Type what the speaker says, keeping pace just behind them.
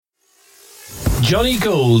Johnny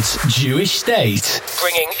Gould's Jewish State,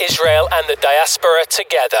 bringing Israel and the diaspora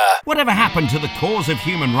together. Whatever happened to the cause of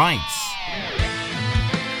human rights?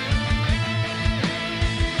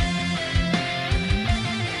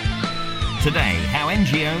 Today, how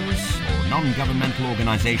NGOs, or non-governmental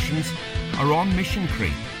organisations, are on mission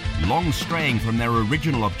creep, long straying from their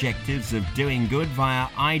original objectives of doing good via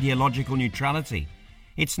ideological neutrality.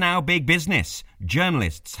 It's now big business,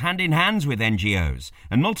 journalists hand in hands with NGOs,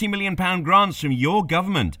 and multi-million-pound grants from your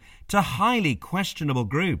government to highly questionable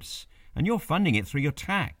groups, and you're funding it through your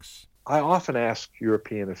tax. I often ask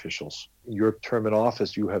European officials, in your term in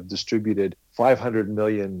office, you have distributed 500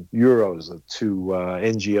 million euros to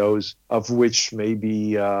NGOs, of which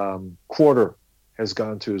maybe quarter has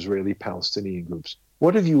gone to Israeli-Palestinian groups.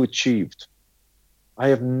 What have you achieved? I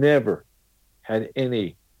have never had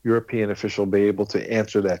any European official be able to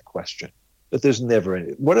answer that question. That there's never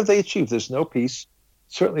any. What have they achieved? There's no peace.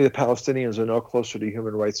 Certainly the Palestinians are no closer to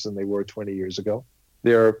human rights than they were 20 years ago.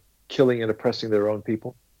 They're killing and oppressing their own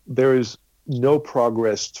people. There is no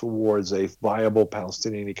progress towards a viable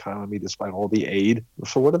Palestinian economy despite all the aid.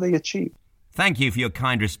 So what have they achieved? Thank you for your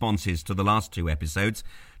kind responses to the last two episodes.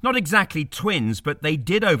 Not exactly twins, but they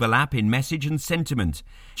did overlap in message and sentiment.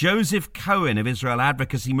 Joseph Cohen of Israel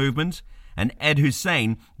Advocacy Movement and Ed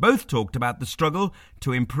Hussein both talked about the struggle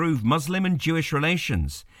to improve Muslim and Jewish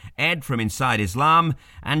relations. Ed from Inside Islam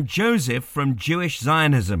and Joseph from Jewish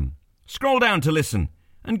Zionism. Scroll down to listen,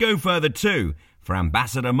 and go further too, for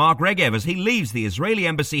Ambassador Mark Regev as he leaves the Israeli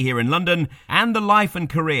embassy here in London, and the life and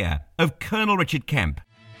career of Colonel Richard Kemp.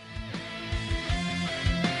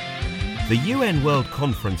 The UN World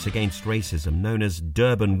Conference Against Racism, known as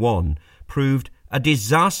Durban 1, proved a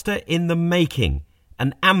disaster in the making,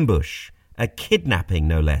 an ambush, a kidnapping,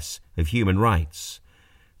 no less, of human rights.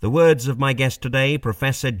 The words of my guest today,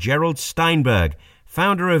 Professor Gerald Steinberg,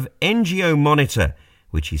 founder of NGO Monitor,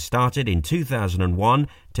 which he started in 2001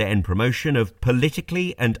 to end promotion of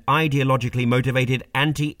politically and ideologically motivated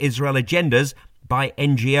anti-Israel agendas by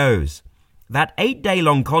NGOs. That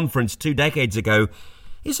 8-day-long conference 2 decades ago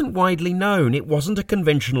isn't widely known. It wasn't a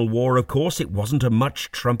conventional war, of course. It wasn't a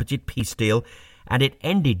much-trumpeted peace deal. And it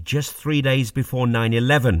ended just 3 days before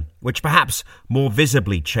 9/11, which perhaps more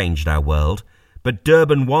visibly changed our world. But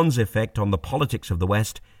Durban 1's effect on the politics of the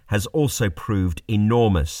West has also proved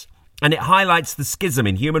enormous. And it highlights the schism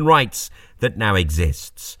in human rights that now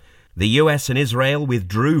exists. The US and Israel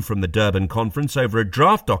withdrew from the Durban conference over a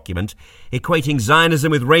draft document equating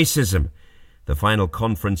Zionism with racism. The final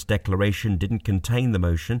conference declaration didn't contain the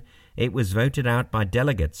motion. It was voted out by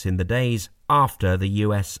delegates in the days after the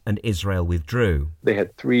US and Israel withdrew. They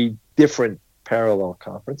had 3 different parallel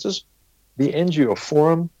conferences. The NGO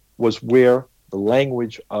Forum was where the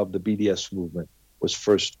language of the BDS movement was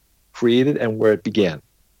first created and where it began.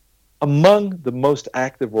 Among the most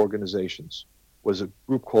active organizations was a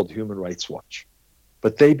group called Human Rights Watch.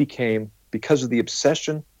 But they became, because of the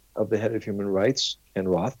obsession of the head of human rights, Ken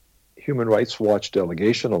Roth, Human Rights Watch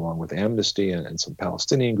delegation, along with Amnesty and some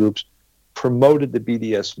Palestinian groups, promoted the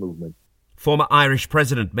BDS movement. Former Irish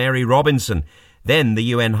President Mary Robinson, then the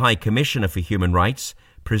UN High Commissioner for Human Rights,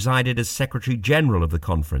 presided as Secretary General of the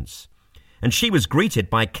conference. And she was greeted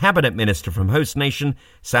by Cabinet Minister from host nation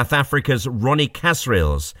South Africa's Ronnie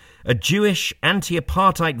Kasrils, a Jewish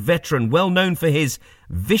anti-apartheid veteran well known for his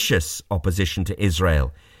vicious opposition to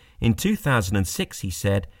Israel. In 2006, he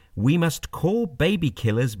said, "We must call baby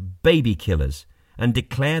killers, and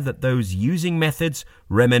declare that those using methods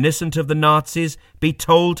reminiscent of the Nazis be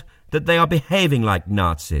told that they are behaving like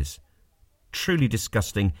Nazis." Truly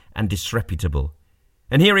disgusting and disreputable.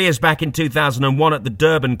 And here he is back in 2001 at the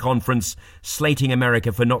Durban conference, slating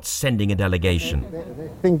America for not sending a delegation.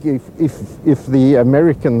 I think if the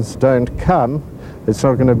Americans don't come, it's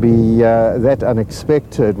not going to be that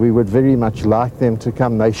unexpected. We would very much like them to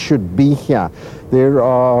come. They should be here. There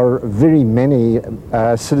are very many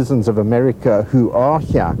citizens of America who are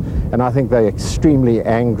here, and I think they're extremely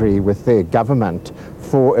angry with their government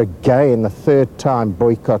for, again, the 3rd time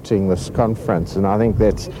boycotting this conference. And I think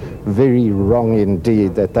that's very wrong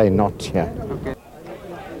indeed that they're not here.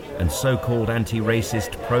 And so-called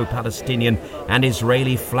anti-racist, pro-Palestinian and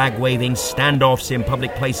Israeli flag-waving standoffs in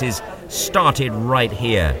public places started right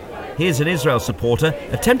here. Here's an Israel supporter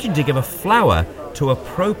attempting to give a flower to a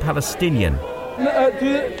pro-Palestinian.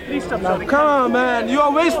 Please stop. Come on, man. You're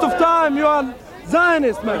a waste of time. You are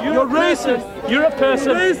Zionist, man. You're racist. You're a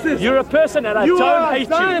person. Racist. You're a person, and I You don't are a hate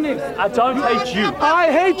Zionist. you. I don't hate you.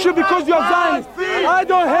 I hate you because you're Zionist. I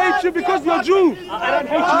don't hate you because you're Jew. I don't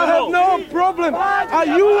hate you I at have all. no problem.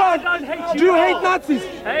 Do you hate Nazis?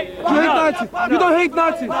 Hey? Do you hate Nazis? You don't hate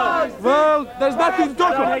Nazis. Well, there's nothing to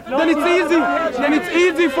talk about. Then it's easy. Then it's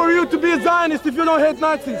easy for you to be a Zionist if you don't hate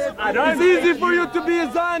Nazis. It's easy for you to be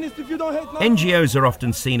a Zionist if you don't hate Nazis. NGOs are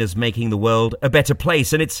often seen as making the world a better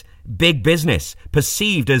place, and it's big business,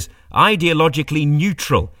 perceived as ideologically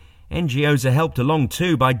neutral. NGOs are helped along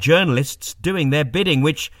too by journalists doing their bidding,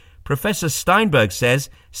 which Professor Steinberg says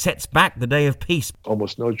sets back the day of peace.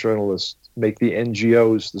 Almost no journalists make the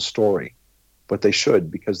NGOs the story, but they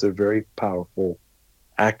should, because they're very powerful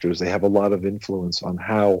actors. They have a lot of influence on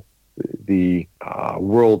how the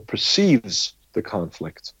world perceives the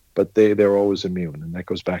conflict, but they're always immune. And that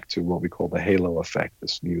goes back to what we call the halo effect,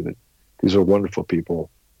 this view that these are wonderful people,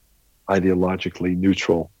 ideologically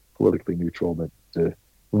neutral, politically neutral, that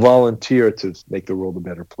volunteer to make the world a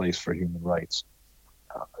better place for human rights.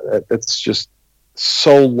 That's just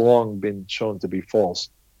so long been shown to be false,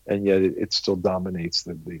 and yet it still dominates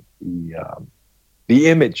the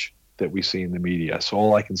image that we see in the media. So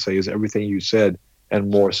all I can say is everything you said, and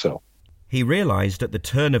more so. He realised at the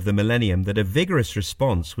turn of the millennium that a vigorous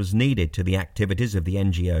response was needed to the activities of the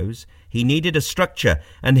NGOs. He needed a structure,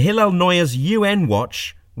 and Hillel Neuer's UN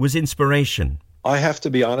Watch was inspiration. I have to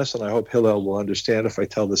be honest, and I hope Hillel will understand if I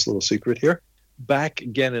tell this little secret here. Back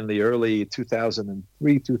again in the early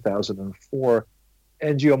 2003, 2004,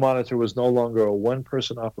 NGO Monitor was no longer a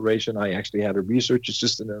one-person operation. I actually had a research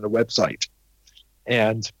assistant and a website.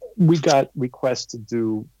 And we got requests to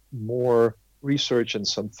do more research and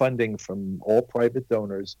some funding from all private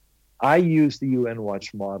donors. I used the UN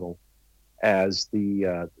Watch model as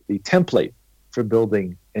the template for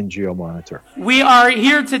building NGO Monitor. We are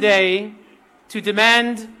here today to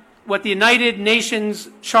demand what the United Nations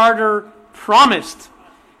Charter promised.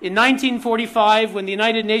 In 1945, when the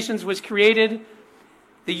United Nations was created,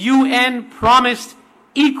 the UN promised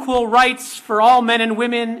equal rights for all men and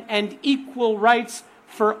women and equal rights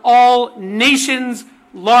for all nations,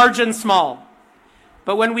 large and small.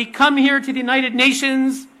 But when we come here to the United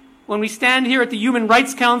Nations, when we stand here at the Human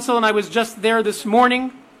Rights Council, and I was just there this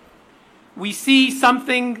morning, we see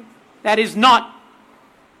something that is not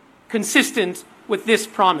consistent with this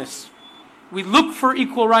promise. We look for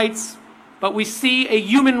equal rights, but we see a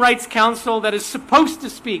Human Rights Council that is supposed to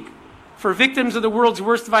speak for victims of the world's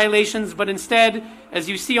worst violations, but instead, as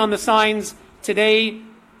you see on the signs today,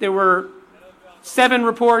 there were 7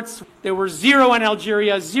 reports. There were 0 on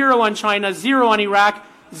Algeria, 0 on China, 0 on Iraq,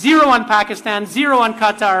 0 on Pakistan, 0 on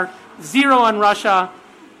Qatar, 0 on Russia,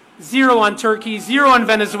 0 on Turkey, 0 on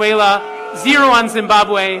Venezuela, 0 on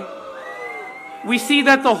Zimbabwe. We see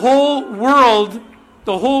that the whole world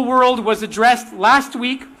was addressed last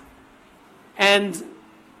week, and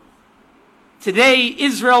today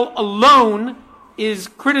Israel alone is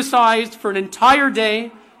criticized for an entire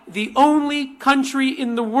day, the only country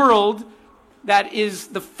in the world that is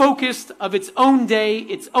the focus of its own day,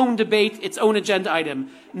 its own debate, its own agenda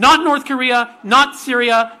item. Not North Korea, not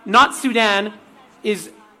Syria, not Sudan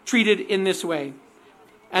is treated in this way.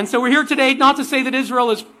 And so we're here today not to say that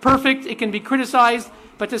Israel is perfect, it can be criticized,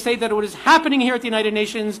 but to say that what is happening here at the United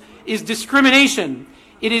Nations is discrimination.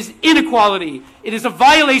 It is inequality. It is a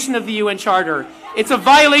violation of the UN Charter. It's a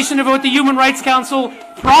violation of what the Human Rights Council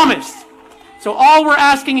promised. So all we're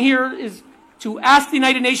asking here is to ask the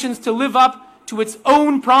United Nations to live up to its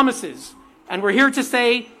own promises. And we're here to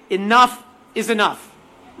say enough is enough.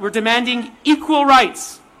 We're demanding equal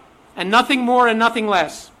rights and nothing more and nothing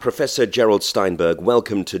less. Professor Gerald Steinberg,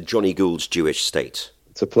 welcome to Johnny Gould's Jewish State.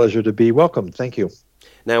 It's a pleasure to be welcome. Thank you.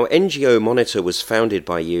 Now, NGO Monitor was founded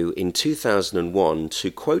by you in 2001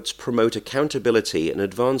 to, quote, promote accountability and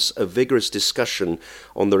advance a vigorous discussion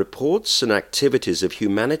on the reports and activities of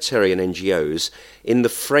humanitarian NGOs in the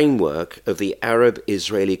framework of the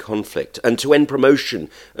Arab-Israeli conflict, and to end promotion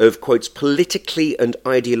of, quote, politically and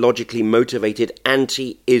ideologically motivated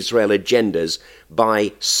anti-Israel agendas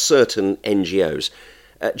by certain NGOs.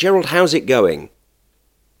 Gerald, how's it going?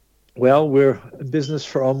 Well, we're in business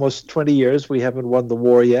for almost 20 years. We haven't won the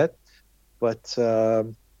war yet, but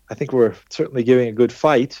I think we're certainly giving a good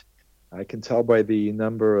fight. I can tell by the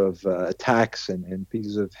number of attacks and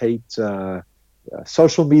pieces of hate,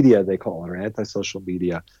 social media, they call it, or anti-social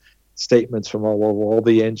media, statements from all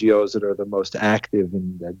the NGOs that are the most active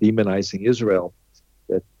in demonizing Israel,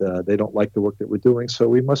 that they don't like the work that we're doing. So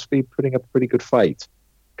we must be putting up a pretty good fight,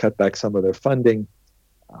 cut back some of their funding,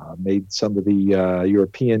 made some of the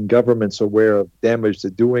European governments aware of damage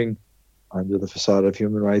they're doing under the facade of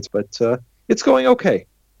human rights, but it's going okay.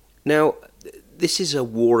 Now, This is a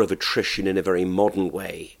war of attrition in a very modern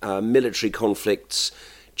way. Military conflicts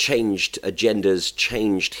changed agendas,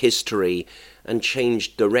 changed history, and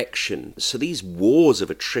changed direction. So these wars of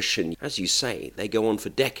attrition, as you say, they go on for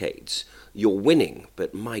decades. You're winning,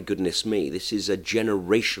 but my goodness me, this is a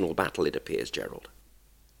generational battle, it appears, Gerald.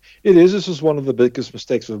 It is. This is one of the biggest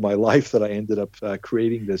mistakes of my life, that I ended up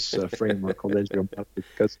creating this framework called NGO,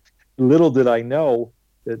 because little did I know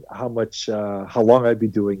that how long I'd be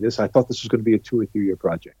doing this. I thought this was going to be a 2 or 3 year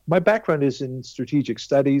project. My background is in strategic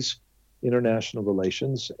studies, international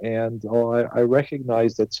relations, and I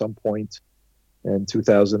recognized at some point in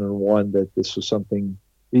 2001 that this was something,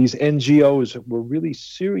 these NGOs were really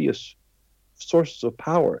serious sources of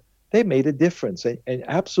power. They made a difference. And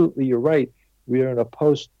absolutely, you're right. We are in a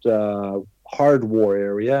post-hard war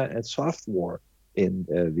area and soft war. In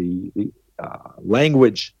the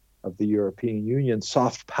language of the European Union,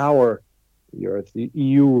 soft power, the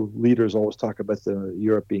EU leaders always talk about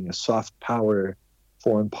Europe being a soft power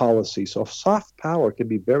foreign policy. So soft power can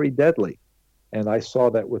be very deadly. And I saw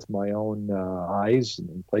that with my own eyes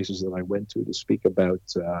in places that I went to speak about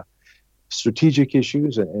strategic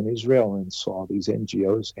issues in Israel, and saw these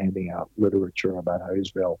NGOs handing out literature about how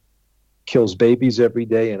Israel kills babies every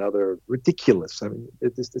day and other ridiculous. I mean,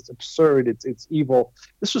 it's absurd. It's evil.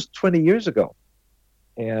 This was 20 years ago.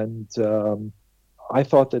 And I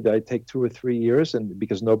thought that I'd take 2 or 3 years, and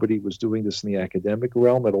because nobody was doing this in the academic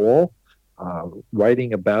realm at all,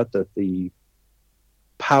 writing about the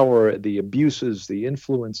power, the abuses, the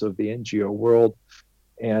influence of the NGO world.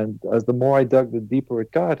 And the more I dug, the deeper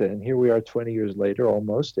it got. And here we are 20 years later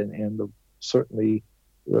almost, and certainly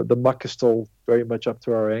the muck is still very much up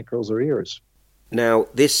to our ankles or ears. Now,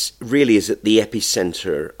 this really is at the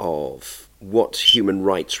epicenter of what human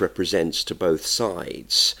rights represents to both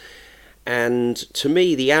sides. And to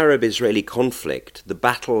me, the Arab-Israeli conflict, the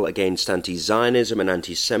battle against anti-Zionism and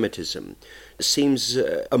anti-Semitism, seems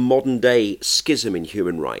a modern-day schism in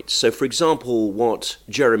human rights. So, for example, what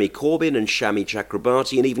Jeremy Corbyn and Shami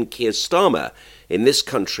Chakrabarti and even Keir Starmer in this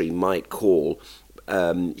country might call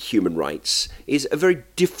human rights is a very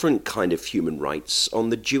different kind of human rights on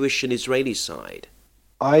the Jewish and Israeli side.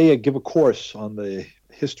 I give a course on the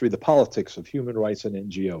history, the politics of human rights and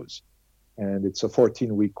NGOs. And it's a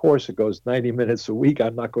 14-week course. It goes 90 minutes a week.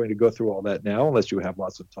 I'm not going to go through all that now unless you have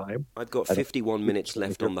lots of time. I've got 51 minutes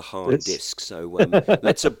left on the hard disk, so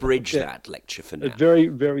let's abridge that lecture for now. A very,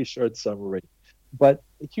 very short summary. But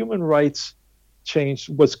human rights change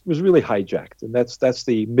was really hijacked, and that's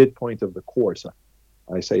the midpoint of the course.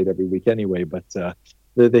 I say it every week anyway, but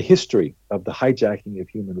the history of the hijacking of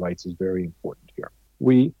human rights is very important here.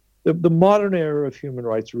 The modern era of human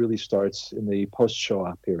rights really starts in the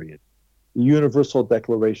post-Shoah period. The Universal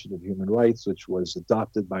Declaration of Human Rights, which was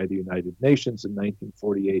adopted by the United Nations in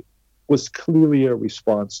 1948, was clearly a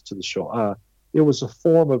response to the Shoah. It was a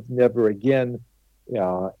form of never again,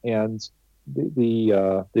 and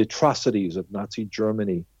the atrocities of Nazi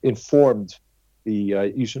Germany informed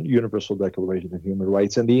the Universal Declaration of Human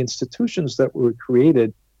Rights and the institutions that were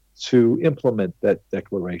created to implement that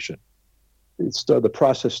declaration. The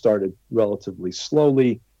process started relatively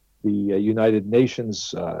slowly. The United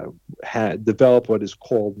Nations had developed what is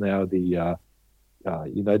called now the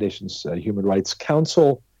United Nations Human Rights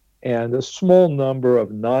Council, and a small number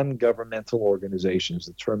of non-governmental organizations,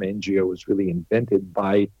 the term NGO was really invented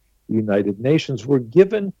by the United Nations, were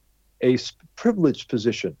given a privileged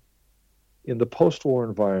position in the post-war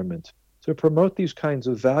environment to promote these kinds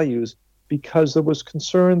of values, because there was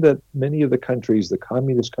concern that many of the countries, the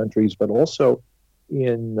communist countries, but also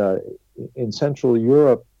in Central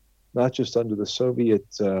Europe, not just under the Soviet,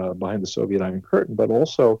 behind the Soviet Iron Curtain, but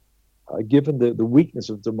also given the weakness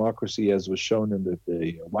of democracy as was shown in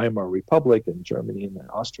the Weimar Republic and Germany and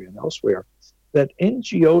Austria and elsewhere, that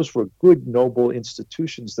NGOs were good, noble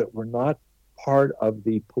institutions that were not part of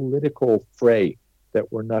the political fray, that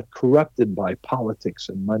were not corrupted by politics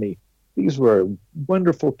and money. These were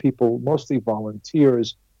wonderful people, mostly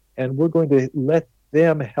volunteers, and we're going to let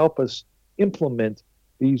them help us implement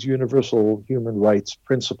these universal human rights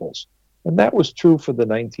principles. And that was true for the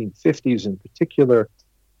 1950s in particular.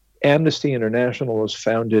 Amnesty International was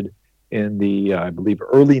founded in the, I believe,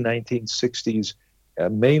 early 1960s,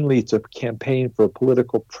 mainly to campaign for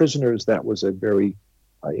political prisoners. That was a very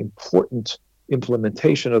important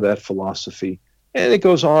implementation of that philosophy. And it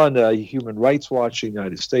goes on. Human Rights Watch in the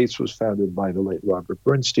United States was founded by the late Robert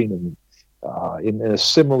Bernstein in a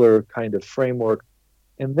similar kind of framework.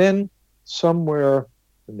 And then somewhere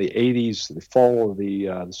in the 80s, the fall of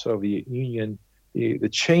the Soviet Union, the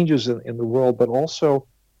changes in the world, but also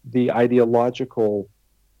the ideological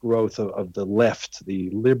growth of the left, the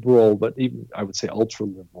liberal, but even I would say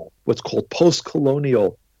ultra-liberal, what's called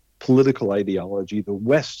post-colonial political ideology. The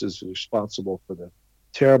West is responsible for the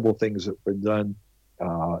terrible things that were done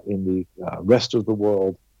in the rest of the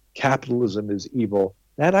world. Capitalism is evil.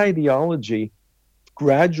 That ideology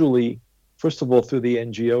gradually, first of all through the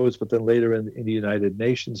NGOs, but then later in the United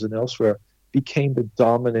Nations and elsewhere, became the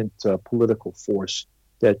dominant political force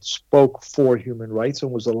that spoke for human rights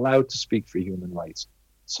and was allowed to speak for human rights.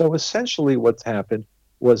 So essentially what's happened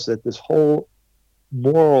was that this whole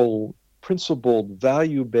moral, principled,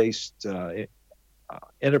 value-based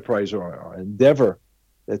enterprise or endeavor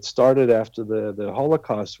that started after the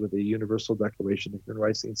Holocaust with the Universal Declaration of Human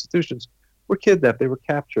Rights, the institutions were kidnapped. They were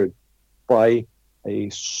captured by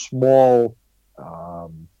a small,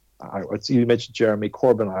 you mentioned Jeremy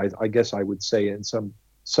Corbyn, I guess I would say in some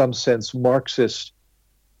sense Marxist,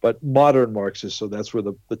 but modern Marxist, so that's where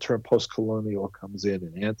the term post-colonial comes in,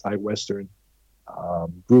 an anti-Western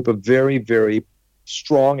group of very, very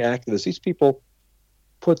strong activists. These people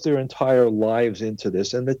put their entire lives into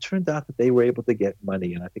this, and it turned out that they were able to get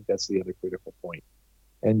money, and I think that's the other critical point.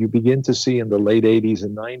 And you begin to see in the late 80s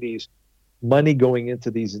and 90s money going into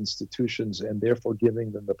these institutions and therefore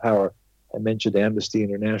giving them the power. I mentioned Amnesty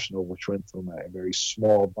International, which went from a very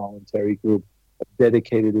small voluntary group of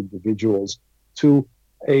dedicated individuals to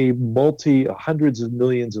a hundreds of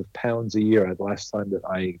millions of pounds a year. The last time that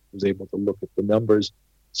I was able to look at the numbers,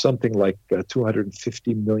 something like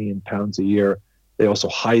 250 million pounds a year. They also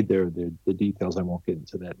hide the details. I won't get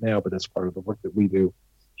into that now, but that's part of the work that we do.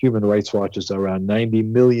 Human Rights Watch is around $90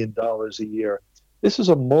 million a year. This is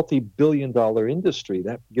a multi-billion-dollar industry.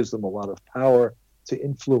 That gives them a lot of power to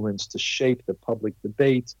influence, to shape the public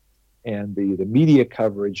debate and the media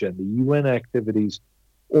coverage and the UN activities.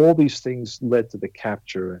 All these things led to the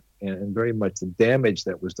capture and very much the damage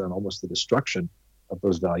that was done, almost the destruction of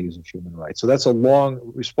those values of human rights. So that's a long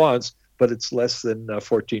response, but it's less than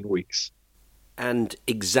 14 weeks. And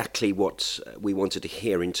exactly what we wanted to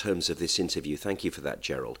hear in terms of this interview. Thank you for that,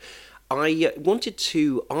 Gerald. I wanted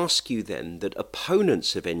to ask you then that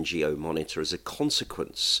opponents of NGO Monitor, as a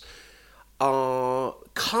consequence, are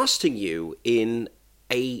casting you in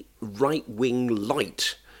a right-wing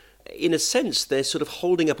light. In a sense, they're sort of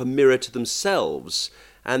holding up a mirror to themselves,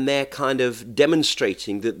 and they're kind of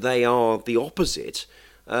demonstrating that they are the opposite.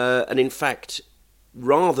 And in fact,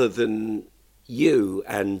 rather than you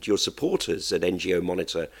and your supporters at NGO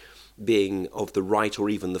Monitor being of the right or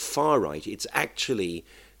even the far right, it's actually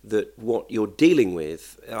that what you're dealing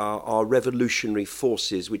with are revolutionary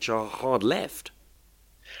forces which are hard left.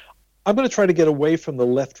 I'm going to try to get away from the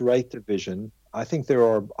left-right division. I think there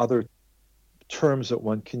are other terms that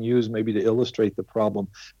one can use maybe to illustrate the problem.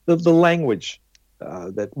 The language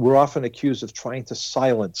that we're often accused of trying to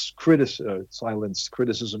silence criticism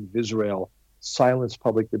of Israel, silence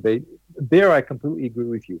public debate. There, I completely agree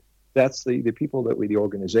with you. That's the people the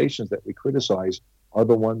organizations that we criticize are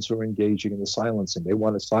the ones who are engaging in the silencing. They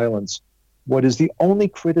want to silence what is the only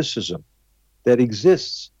criticism that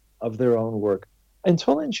exists of their own work.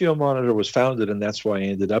 Until NGO Monitor was founded, and that's why I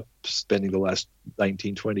ended up spending the last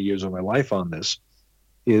 19, 20 years of my life on this,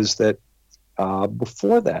 is that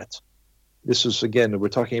before that, this is, again, we're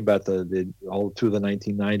talking about all through the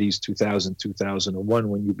 1990s, 2000, 2001,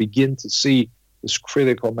 when you begin to see this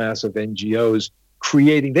critical mass of NGOs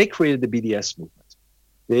they created the BDS movement.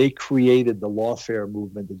 They created the lawfare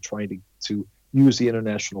movement and trying to use the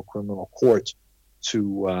International Criminal Court to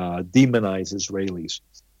demonize Israelis.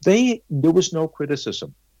 There was no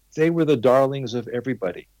criticism. They were the darlings of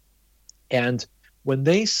everybody. And when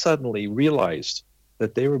they suddenly realized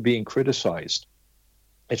that they were being criticized,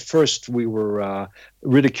 at first we were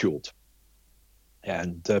ridiculed.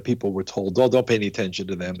 And people were told, oh, don't pay any attention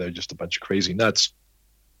to them. They're just a bunch of crazy nuts.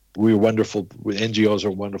 We're wonderful. NGOs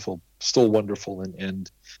are wonderful, still wonderful,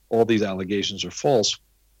 and all these allegations are false.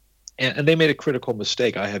 And they made a critical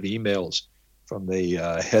mistake. I have emails from the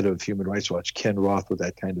head of Human Rights Watch, Ken Roth, with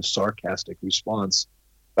that kind of sarcastic response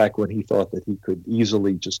back when he thought that he could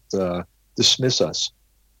easily just dismiss us.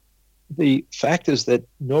 The fact is that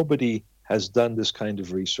nobody has done this kind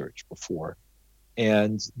of research before,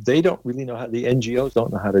 and they don't really know the NGOs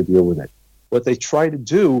don't know how to deal with it. What they try to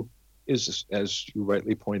do is, as you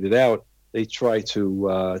rightly pointed out, they try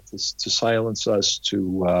to silence us,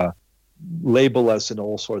 to label us in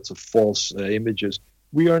all sorts of false images.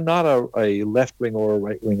 We are not a left-wing or a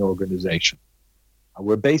right-wing organization.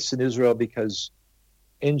 We're based in Israel because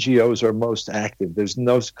NGOs are most active. There's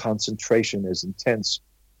no concentration as intense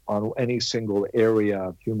on any single area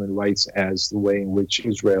of human rights as the way in which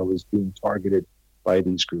Israel is being targeted by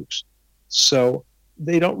these groups. So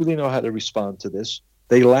they don't really know how to respond to this.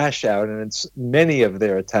 they lash out, and many of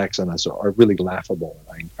their attacks on us are really laughable.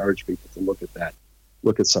 And I encourage people to look at that,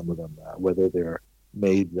 look at some of them, whether they're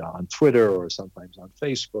made on Twitter or sometimes on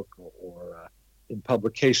Facebook or in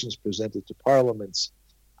publications presented to parliaments.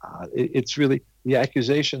 It's really, the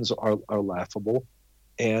accusations are laughable.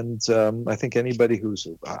 And I think anybody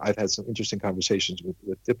I've had some interesting conversations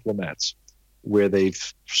with diplomats where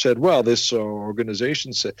they've said, well, this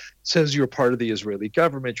organization says you're part of the Israeli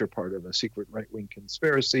government, you're part of a secret right-wing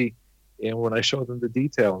conspiracy. And when I show them the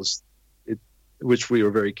details, which we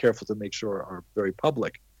are very careful to make sure are very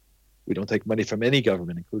public, we don't take money from any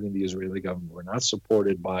government, including the Israeli government. We're not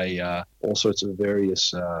supported by all sorts of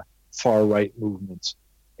various far-right movements,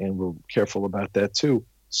 and we're careful about that too.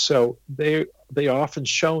 So they are often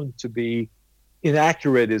shown to be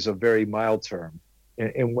inaccurate is a very mild term.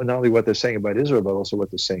 And not only what they're saying about Israel, but also what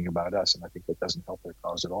they're saying about us. And I think that doesn't help their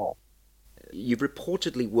cause at all. You've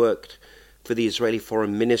reportedly worked for the Israeli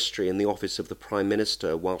Foreign Ministry in the Office of the Prime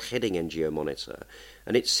Minister while heading NGO Monitor.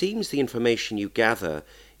 And it seems the information you gather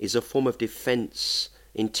is a form of defence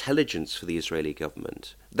intelligence for the Israeli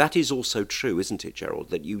government. That is also true, isn't it, Gerald,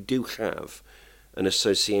 that you do have an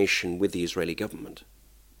association with the Israeli government?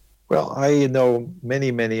 Well, I know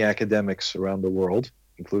many, many academics around the world,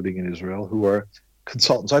 including in Israel, who are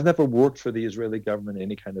consultants. I've never worked for the Israeli government in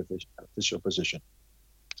any kind of official position.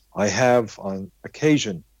 I have, on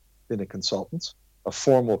occasion, been a consultant, a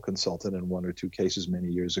formal consultant in one or two cases many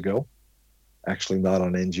years ago, actually not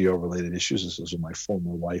on NGO-related issues. This was in my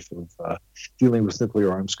former life of dealing with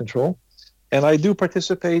nuclear arms control. And I do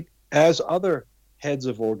participate as other heads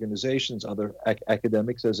of organizations, other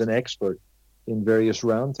academics, as an expert in various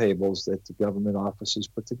roundtables that the government offices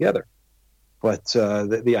put together. But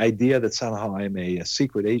the idea that somehow I'm a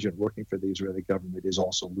secret agent working for the Israeli government is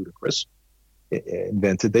also ludicrous.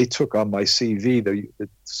 Invented. They took on my CV the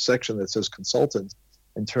section that says consultant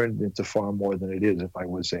and turned it into far more than it is. If I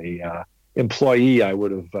was a employee, I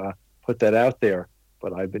would have put that out there,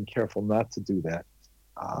 but I've been careful not to do that.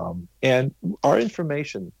 And our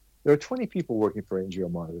information, there are 20 people working for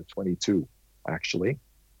NGO Monitor, 22 actually,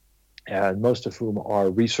 and most of whom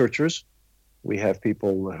are researchers. We have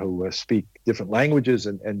people who speak different languages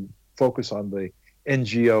and focus on the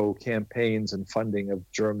NGO campaigns and funding of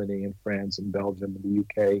Germany and France and Belgium and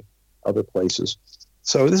the UK, other places.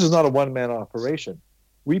 So this is not a one-man operation.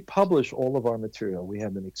 We publish all of our material. We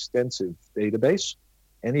have an extensive database.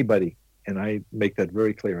 Anybody, and I make that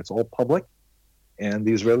very clear, it's all public, and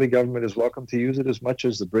the Israeli government is welcome to use it as much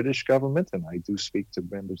as the British government, and I do speak to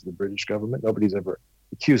members of the British government. Nobody's ever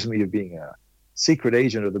accused me of being a secret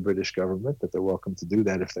agent of the British government, but they're welcome to do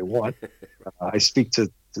that if they want. I speak to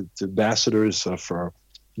ambassadors for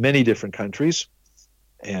many different countries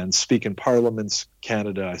and speak in parliaments,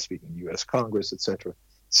 Canada, I speak in U.S. Congress, etc.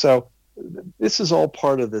 So this is all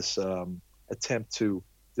part of this attempt to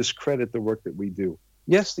discredit the work that we do.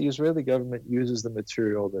 Yes, the Israeli government uses the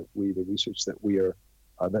material the research that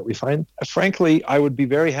we find. Frankly, I would be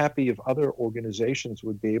very happy if other organizations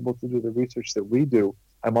would be able to do the research that we do.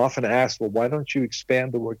 I'm often asked, well, why don't you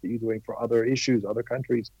expand the work that you're doing for other issues, other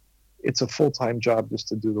countries? It's a full-time job just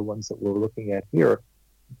to do the ones that we're looking at here.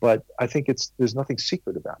 But I think there's nothing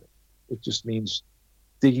secret about it. It just means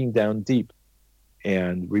digging down deep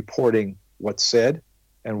and reporting what's said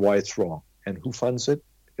and why it's wrong and who funds it,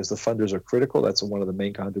 because the funders are critical. That's one of the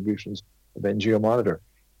main contributions of NGO Monitor.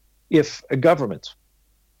 If a government,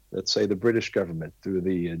 let's say the British government through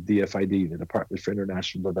the DFID, the Department for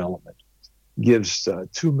International Development, gives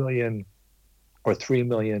 2 million or 3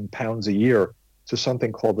 million pounds a year to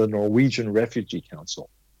something called the Norwegian Refugee Council.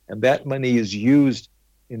 And that money is used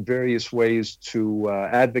in various ways to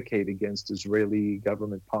advocate against Israeli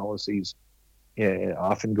government policies,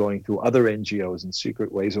 often going through other NGOs in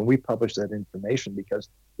secret ways. And we publish that information because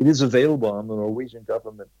it is available on the Norwegian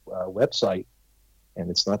government website.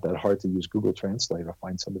 And it's not that hard to use Google Translate or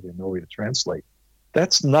find somebody in Norway to translate.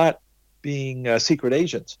 That's not being a secret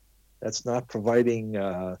agent. That's not providing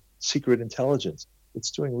secret intelligence. It's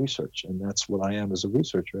doing research, and that's what I am as a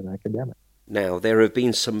researcher and academic. Now, there have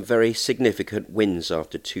been some very significant wins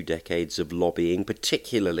after 2 decades of lobbying,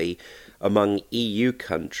 particularly among EU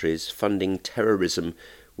countries funding terrorism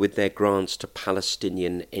with their grants to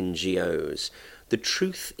Palestinian NGOs. The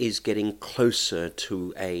truth is getting closer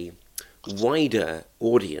to a wider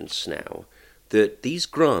audience now, that these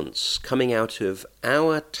grants coming out of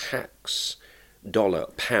our tax dollar,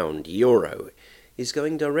 pound, euro, is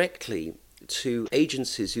going directly to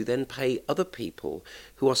agencies who then pay other people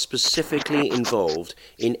who are specifically involved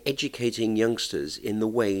in educating youngsters in the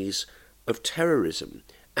ways of terrorism.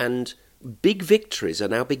 And big victories are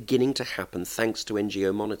now beginning to happen thanks to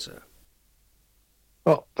NGO Monitor.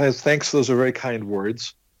 Well, thanks. Those are very kind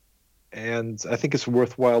words. And I think it's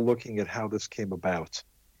worthwhile looking at how this came about.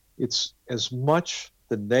 It's as much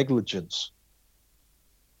the negligence,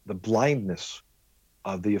 the blindness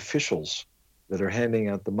of the officials that are handing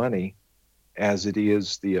out the money as it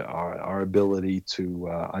is our ability to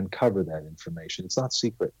uncover that information. It's not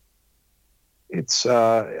secret.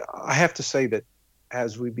 I have to say that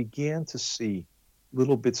as we began to see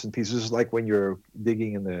little bits and pieces, like when you're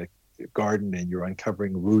digging in the garden and you're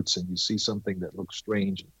uncovering roots and you see something that looks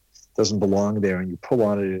strange and doesn't belong there, and you pull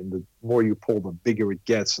on it, and the more you pull, the bigger it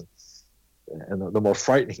gets, and the more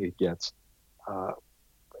frightening it gets.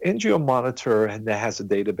 NGO Monitor has a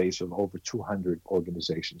database of over 200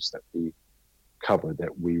 organizations that we cover,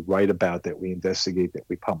 that we write about, that we investigate, that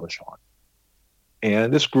we publish on.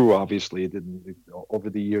 And this grew, obviously. It didn't, over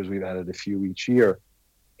the years, we've added a few each year.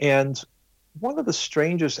 And one of the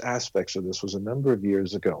strangest aspects of this was a number of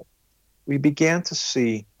years ago. We began to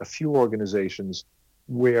see a few organizations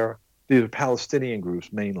where these are Palestinian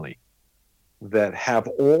groups mainly, that have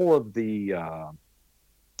all of the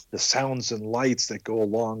sounds and lights that go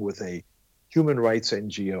along with a human rights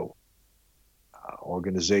NGO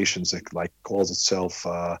organizations that calls itself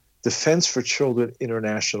Defense for Children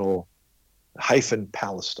International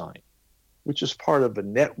 -Palestine, which is part of a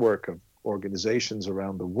network of organizations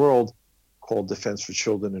around the world called Defense for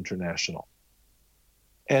Children International.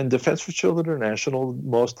 And Defense for Children International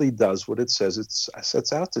mostly does what it says it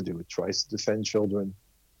sets out to do. It tries to defend children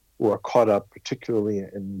who are caught up, particularly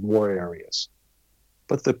in war areas.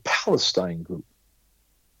 But the Palestine group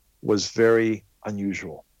was very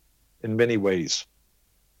unusual in many ways.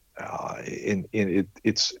 In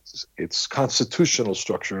its constitutional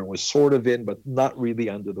structure, was sort of in, but not really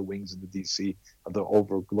under the wings of the DC, of the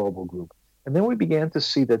over global group. And then we began to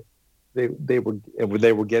see that they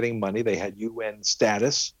were getting money. They had UN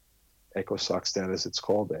status, ECOSOC status, it's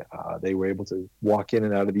called. They were able to walk in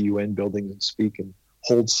and out of the UN buildings and speak and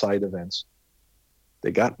hold side events.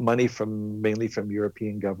 They got money mainly from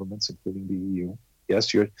European governments, including the EU.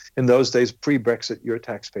 Yes, in those days, pre-Brexit, your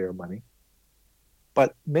taxpayer money.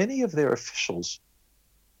 But many of their officials,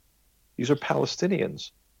 these are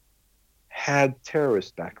Palestinians, had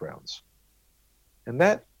terrorist backgrounds. And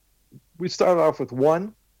that, we started off with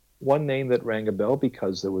one name that rang a bell,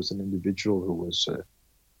 because there was an individual who was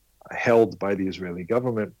held by the Israeli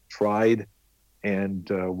government, tried, and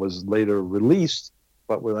was later released,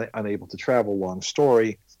 but was unable to travel. Long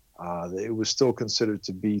story. It was still considered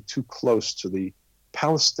to be too close to the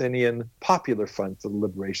Palestinian Popular Front for the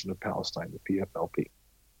Liberation of Palestine, the PFLP.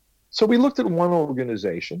 So we looked at one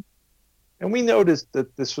organization, and we noticed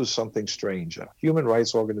that this was something strange. A human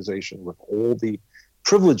rights organization with all the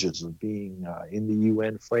privileges of being in the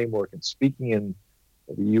UN framework and speaking in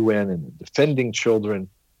the UN and defending children,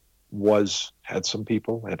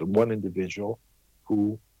 had one individual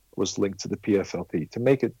who was linked to the PFLP. To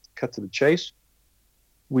make it cut to the chase,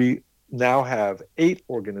 we now have 8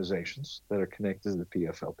 organizations that are connected to the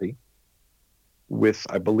PFLP, with,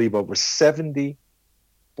 I believe, over 70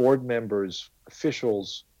 board members,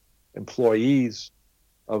 officials, employees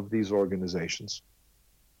of these organizations.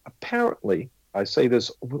 Apparently, I say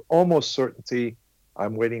this with almost certainty,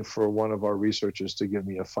 I'm waiting for one of our researchers to give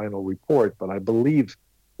me a final report, but I believe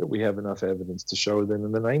that we have enough evidence to show that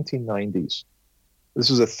in the 1990s, this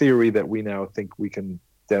is a theory that we now think we can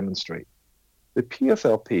demonstrate. The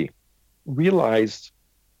PFLP realized,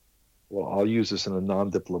 well, I'll use this in a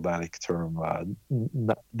non-diplomatic term,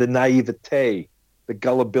 the naivete, the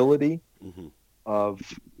gullibility of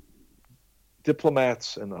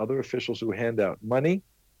diplomats and other officials who hand out money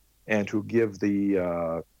and who give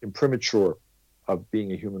the imprimatur of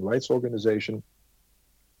being a human rights organization.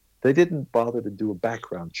 They didn't bother to do a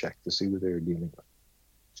background check to see who they were dealing with.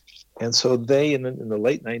 And so they, in the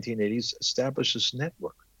late 1980s, established this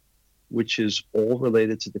network, which is all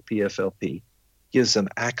related to the PFLP, gives them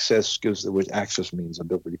access, which access means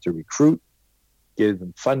ability to recruit, give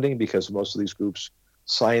them funding, because most of these groups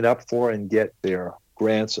sign up for and get their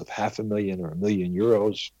grants of €500,000 or €1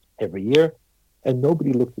 million every year, and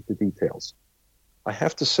nobody looked at the details. I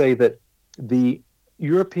have to say that the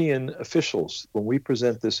European officials, when we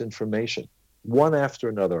present this information, one after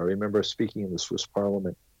another, I remember speaking in the Swiss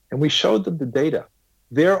Parliament, and we showed them the data,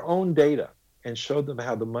 their own data, and showed them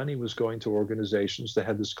how the money was going to organizations that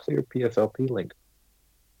had this clear PFLP link.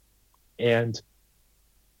 And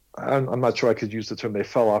I'm not sure I could use the term they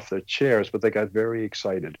fell off their chairs, but they got very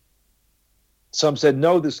excited. Some said,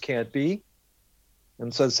 no, this can't be.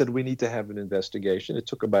 And some said, we need to have an investigation. It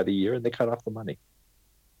took about a year, and they cut off the money.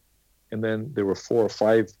 And then there were 4 or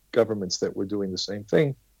 5 governments that were doing the same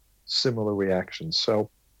thing, similar reactions.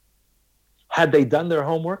 So Had they done their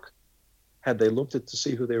homework, had they looked at to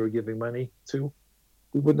see who they were giving money to,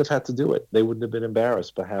 we wouldn't have had to do it. They wouldn't have been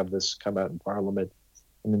embarrassed to have this come out in Parliament,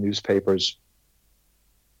 in the newspapers,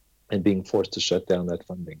 and being forced to shut down that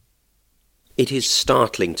funding. It is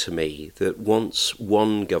startling to me that once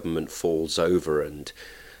one government falls over and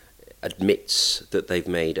admits that they've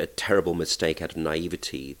made a terrible mistake out of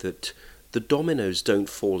naivety, that the dominoes don't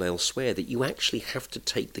fall elsewhere, that you actually have to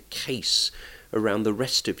take the case around the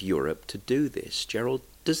rest of Europe to do this. Gerald,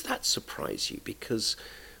 does that surprise you? Because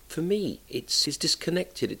for me, it's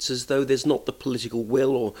disconnected. It's as though there's not the political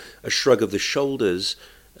will or a shrug of the shoulders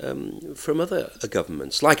from other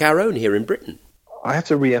governments, like our own here in Britain. I have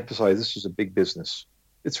to re-emphasize, this is a big business.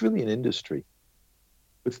 It's really an industry.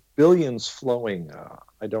 With billions flowing,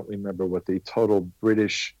 I don't remember what the total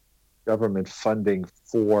British government funding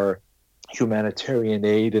for humanitarian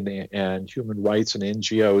aid and human rights and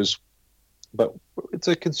NGOs, but it's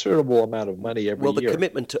a considerable amount of money every year. Well, the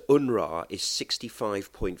commitment to UNRWA is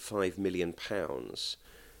 £65.5 million,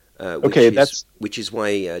 which is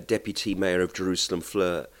why Deputy Mayor of Jerusalem,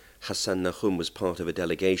 Fleur Hassan Nahum, was part of a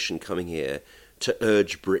delegation coming here to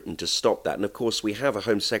urge Britain to stop that. And of course, we have a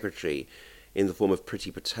Home Secretary in the form of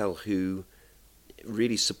Priti Patel who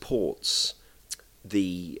really supports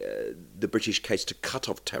the British case to cut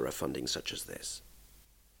off terror funding such as this.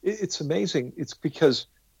 It's amazing. It's because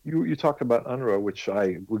you talked about UNRWA, which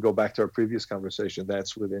we go back to our previous conversation.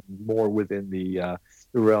 That's more within the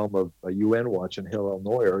realm of UN Watch and Hillel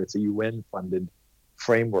Neuer. It's a UN-funded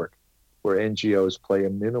framework where NGOs play a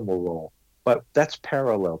minimal role. But that's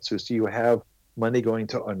parallel to, so you have money going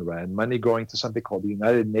to UNRWA and money going to something called the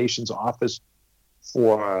United Nations Office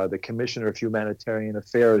for the Commissioner of Humanitarian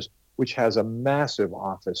Affairs, which has a massive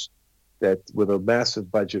office that with a massive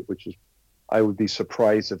budget, which is, I would be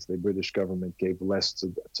surprised if the British government gave less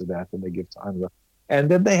to that than they give to UNRWA. And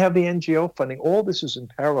then they have the NGO funding. All this is in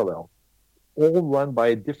parallel, all run by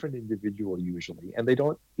a different individual usually. And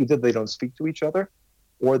either they don't speak to each other,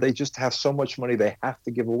 or they just have so much money they have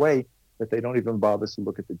to give away that they don't even bother to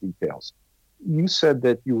look at the details. You said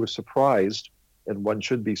that you were surprised, and one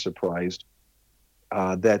should be surprised,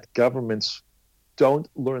 that governments don't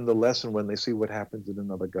learn the lesson when they see what happens in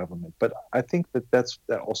another government. But I think that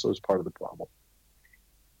also is part of the problem.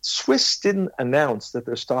 Swiss didn't announce that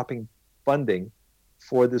they're stopping funding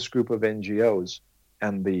for this group of NGOs,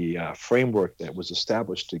 and the framework that was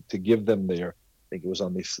established to give them their, I think it was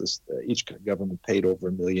on each government paid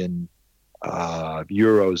over €1 million,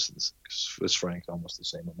 Swiss francs, almost the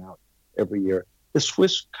same amount every year. The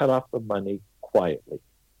Swiss cut off the money quietly.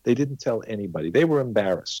 They didn't tell anybody. They were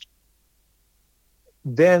embarrassed.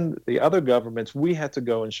 Then the other governments, we had to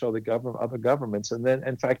go and show the other governments, and then,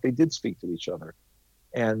 in fact, they did speak to each other.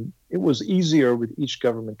 And it was easier with each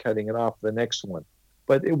government cutting it off the next one.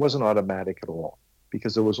 But it wasn't automatic at all,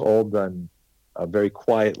 because it was all done very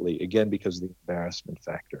quietly, again, because of the embarrassment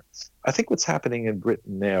factor. I think what's happening in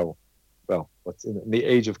Britain now, well, in the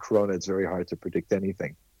age of Corona, it's very hard to predict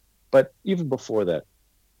anything. But even before that,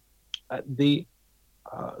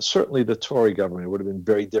 certainly the Tory government would have been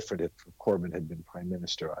very different if Corbyn had been prime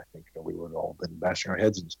minister. I think we would have all been bashing our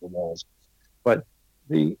heads into the walls. But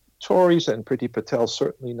the Tories, and Priti Patel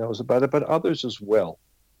certainly knows about it, but others as well,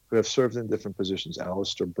 who have served in different positions.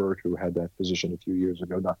 Alistair Burt, who had that position a few years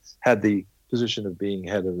ago, had the position of being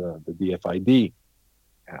head of the DFID,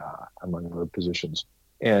 among other positions.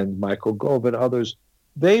 And Michael Gove and others,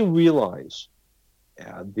 they realize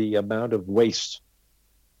the amount of waste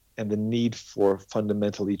and the need for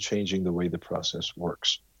fundamentally changing the way the process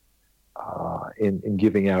works in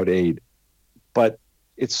giving out aid. But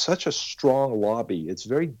it's such a strong lobby. It's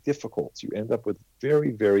very difficult. You end up with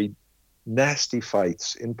very, very nasty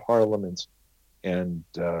fights in Parliament and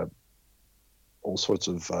all sorts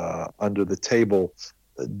of under-the-table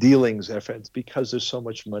dealings because there's so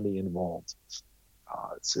much money involved.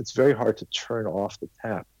 It's very hard to turn off the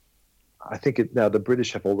tap. I think now the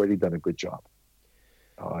British have already done a good job.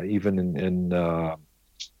 Even in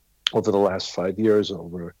over the last 5 years,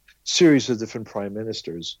 over a series of different prime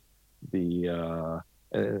ministers,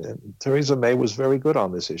 Theresa May was very good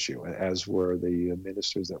on this issue, as were the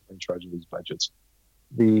ministers that were in charge of these budgets.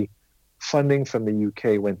 The funding from the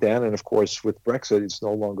UK went down, and of course, with Brexit,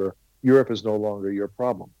 Europe is no longer your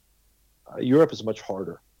problem. Europe is much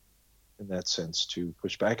harder in that sense to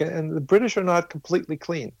push back, and the British are not completely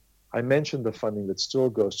clean. I mentioned the funding that still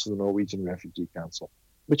goes to the Norwegian Refugee Council,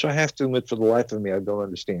 which I have to admit, for the life of me, I don't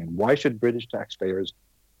understand. Why should British taxpayers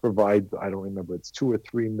provide, I don't remember, it's 2 or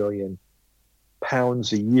 3 million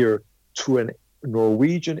pounds a year to a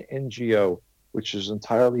Norwegian NGO, which is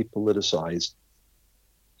entirely politicized?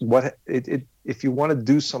 if you want to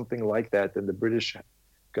do something like that, then the British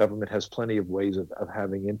government has plenty of ways of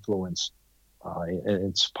having influence in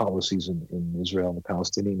its policies in Israel and the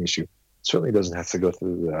Palestinian issue. It certainly doesn't have to go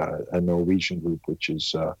through a Norwegian group, which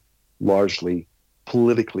is largely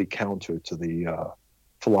politically counter to the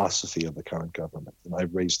philosophy of the current government. And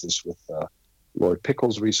I've raised this with Lord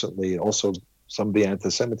Pickles recently. Also, some of the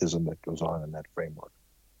anti-Semitism that goes on in that framework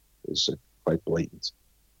is quite blatant.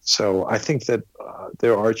 So I think that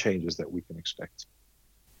there are changes that we can expect.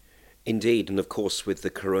 Indeed, and of course with the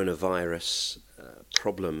coronavirus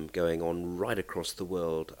problem going on right across the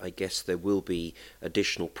world, I guess there will be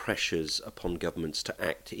additional pressures upon governments to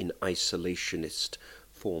act in isolationist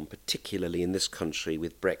form, particularly in this country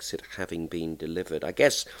with Brexit having been delivered. I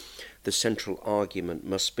guess the central argument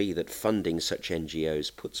must be that funding such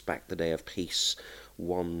NGOs puts back the day of peace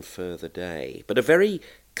one further day. But a very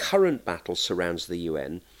current battle surrounds the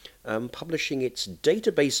UN, publishing its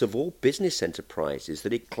database of all business enterprises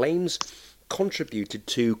that it claims contributed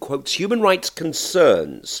to, quotes, human rights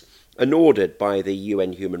concerns unordered by the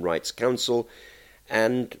UN Human Rights Council,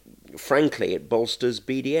 and frankly it bolsters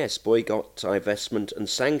BDS, boycott, divestment and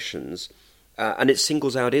sanctions, and it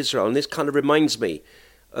singles out Israel. And this kind of reminds me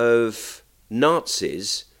of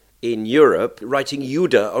Nazis in Europe writing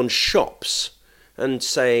Juda on shops and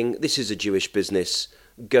saying, this is a Jewish business,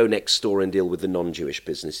 go next door and deal with the non-Jewish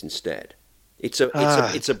business instead. It's a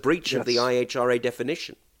breach of the IHRA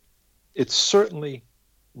definition. It certainly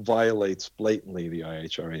violates blatantly the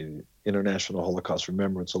IHRA, the International Holocaust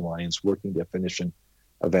Remembrance Alliance, working definition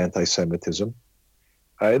of anti-Semitism.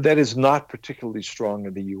 That is not particularly strong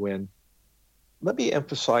in the UN. Let me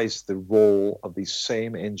emphasize the role of these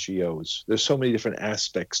same NGOs. There's so many different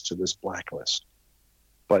aspects to this blacklist,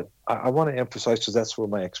 but I want to emphasize, because that's where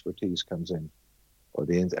my expertise comes in, or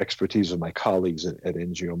the expertise of my colleagues at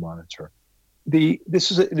NGO Monitor. It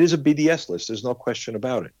is a BDS list. There's no question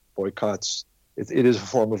about it. Boycotts, it is a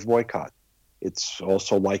form of boycott. It's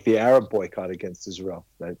also like the Arab boycott against Israel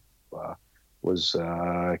that was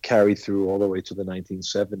carried through all the way to the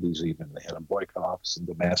 1970s even. They had a boycott office in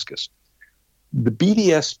Damascus. The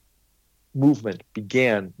BDS movement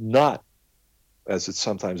began not, as it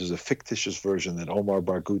sometimes is, a fictitious version that Omar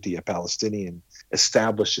Barghouti, a Palestinian,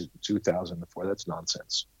 established in 2004. That's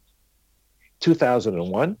nonsense.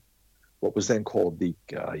 2001, what was then called the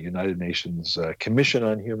United Nations Commission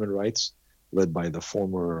on Human Rights, led by the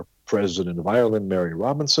former president of Ireland, Mary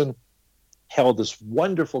Robinson, held this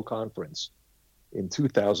wonderful conference in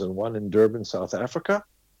 2001 in Durban, South Africa,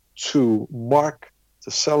 to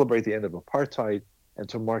celebrate the end of apartheid and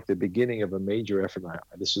to mark the beginning of a major effort. I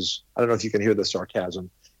don't know if you can hear the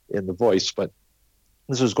sarcasm in the voice, but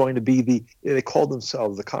this was going to be they called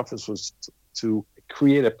themselves, the conference was to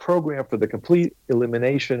create a program for the complete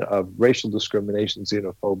elimination of racial discrimination,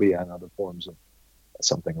 xenophobia, and other forms of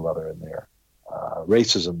something or other in there,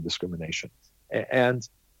 racism, discrimination. And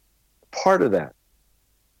part of that,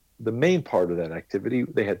 the main part of that activity,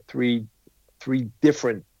 they had three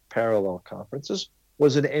different parallel conferences,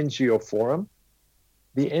 was an NGO forum.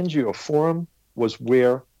 The NGO forum was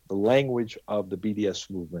where the language of the BDS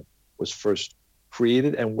movement was first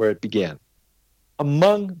created and where it began.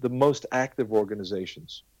 Among the most active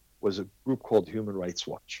organizations was a group called Human Rights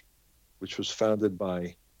Watch, which was founded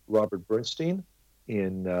by Robert Bernstein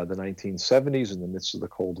in the 1970s in the midst of the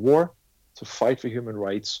Cold War to fight for human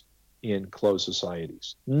rights in closed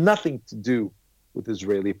societies. Nothing to do with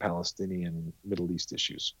Israeli, Palestinian, Middle East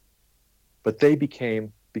issues. But they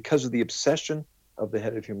became, because of the obsession of the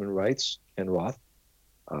head of human rights, Ken Roth,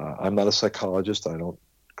 I'm not a psychologist, I don't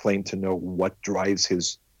claim to know what drives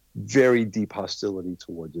his very deep hostility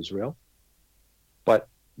towards Israel, but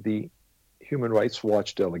the Human Rights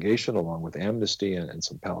Watch delegation, along with Amnesty and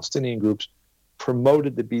some Palestinian groups,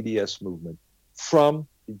 promoted the BDS movement from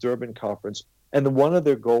the Durban conference. And one of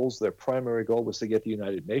their goals, their primary goal, was to get the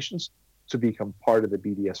United Nations to become part of the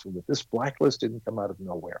BDS movement. This blacklist didn't come out of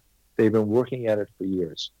nowhere. They've been working at it for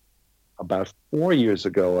years. About 4 years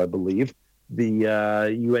ago, I believe, the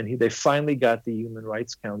UN, they finally got the Human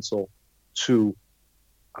Rights Council to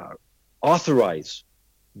authorize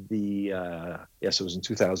yes, it was in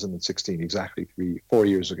 2016, exactly 4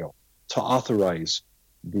 years ago, to authorize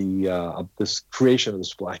this creation of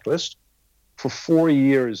this blacklist. For 4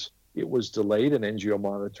 years, it was delayed, and NGO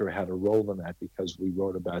Monitor had a role in that because we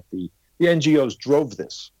wrote about the NGOs drove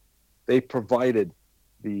this. They provided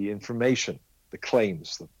the information, the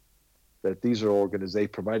claims that these are they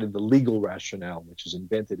provided the legal rationale, which is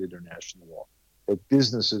invented international law, that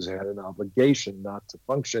businesses had an obligation not to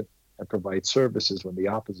function and provide services when the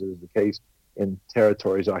opposite is the case in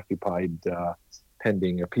territories occupied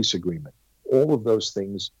pending a peace agreement. All of those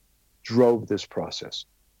things drove this process.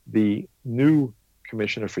 The new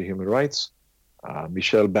Commissioner for Human Rights,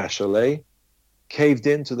 Michelle Bachelet, caved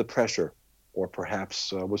into the pressure, or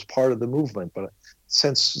perhaps was part of the movement, but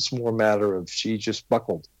since it's more a matter of she just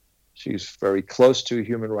buckled. She's very close to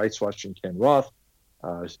Human Rights Watch and Ken Roth.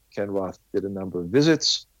 Ken Roth did a number of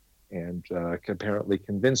visits and apparently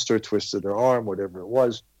convinced her, twisted her arm, whatever it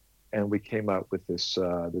was, and we came out with this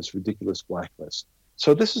ridiculous blacklist.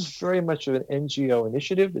 So this is very much of an NGO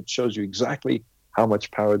initiative. It shows you exactly how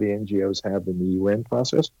much power the NGOs have in the UN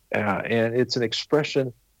process, and it's an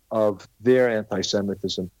expression of their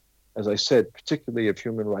anti-Semitism, as I said, particularly of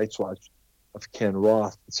Human Rights Watch, of Ken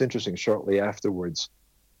Roth. It's interesting, shortly afterwards,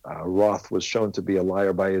 Roth was shown to be a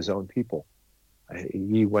liar by his own people.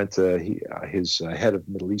 He went to, his head of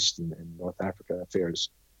Middle East and North Africa affairs,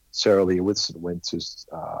 Sarah Leah Whitson, went to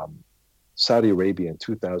Saudi Arabia in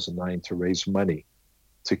 2009 to raise money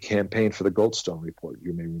to campaign for the Goldstone Report.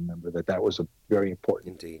 You may remember that was a very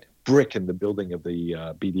important brick in the building of the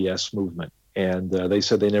BDS movement. And they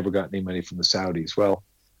said they never got any money from the Saudis. Well,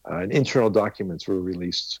 internal documents were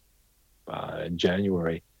released in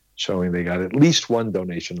January showing they got at least one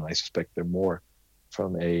donation, and I suspect there are more,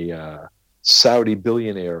 from a Saudi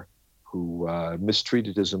billionaire who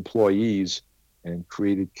mistreated his employees and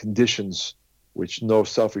created conditions which no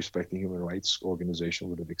self-respecting human rights organization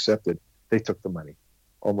would have accepted. They took the money,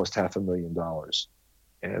 almost $500,000.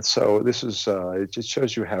 And so this is, it just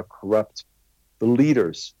shows you how corrupt the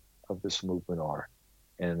leaders of this movement are,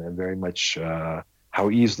 and very much how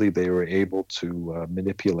easily they were able to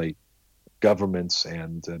manipulate governments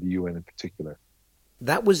and the UN in particular.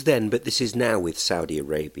 That was then, but this is now with Saudi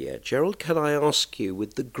Arabia. Gerald, can I ask you,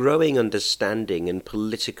 with the growing understanding and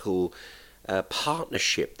political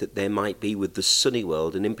partnership that there might be with the Sunni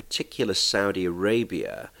world, and in particular Saudi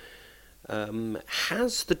Arabia,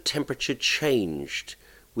 has the temperature changed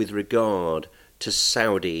with regard to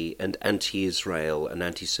Saudi and anti-Israel and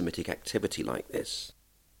anti-Semitic activity like this?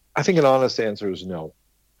 I think an honest answer is no.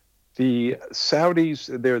 The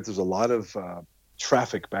Saudis, there's a lot of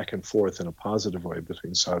traffic back and forth in a positive way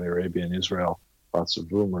between Saudi Arabia and Israel, lots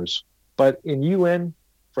of rumors. But in UN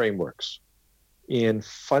frameworks, in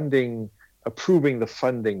funding, approving the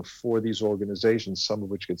funding for these organizations, some of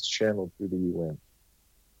which gets channeled through the UN,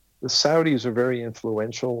 the Saudis are very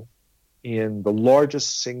influential in the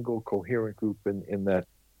largest single coherent group in that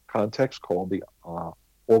context, called the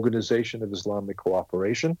Organization of Islamic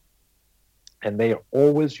Cooperation. And they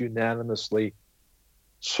always unanimously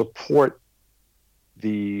support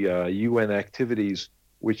the UN activities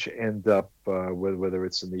which end up, whether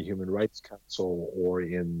it's in the Human Rights Council or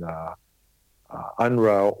in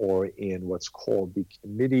UNRWA or in what's called the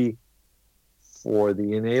Committee for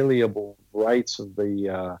the Inalienable Rights of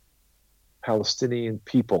the Palestinian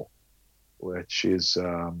People, which is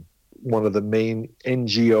one of the main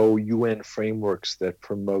NGO UN frameworks that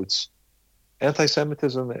promotes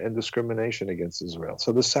anti-Semitism and discrimination against Israel.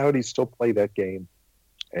 So the Saudis still play that game,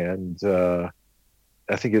 and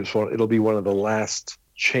I think it'll be one of the last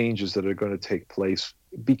changes that are going to take place,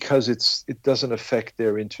 because it doesn't affect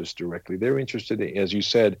their interest directly. They're interested, as you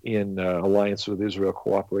said, in alliance with Israel,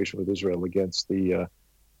 cooperation with Israel against the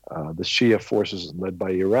Shia forces led by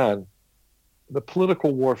Iran. The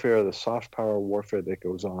political warfare, the soft power warfare that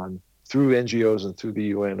goes on through NGOs and through the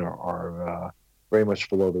UN are very much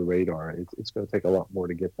below the radar. It's going to take a lot more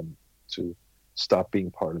to get them to stop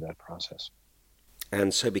being part of that process.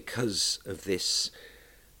 And so because of this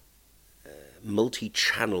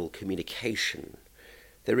multi-channel communication,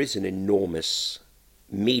 there is an enormous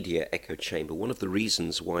media echo chamber. One of the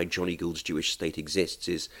reasons why Johnny Gould's Jewish State exists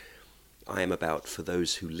is I am about for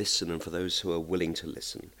those who listen and for those who are willing to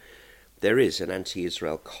listen. There is an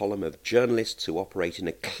anti-Israel column of journalists who operate in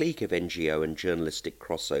a clique of NGO and journalistic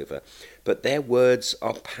crossover, but their words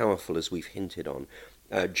are powerful, as we've hinted on.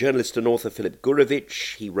 Journalist and author Philip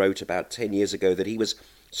Gurevich, he wrote about 10 years ago that he was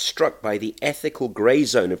struck by the ethical grey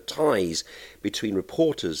zone of ties between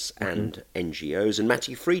reporters and NGOs, and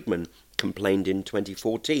Matty Friedman complained in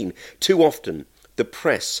 2014. Too often, the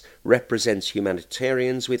press represents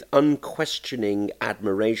humanitarians with unquestioning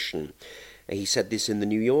admiration. He said this in the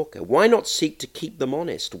New Yorker. Why not seek to keep them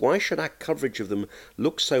honest? Why should our coverage of them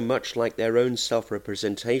look so much like their own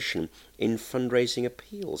self-representation in fundraising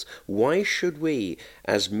appeals? Why should we,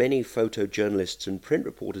 as many photojournalists and print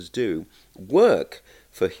reporters do, work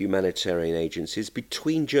for humanitarian agencies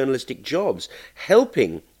between journalistic jobs,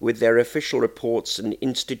 helping with their official reports and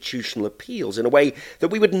institutional appeals in a way that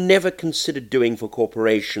we would never consider doing for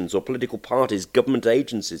corporations or political parties, government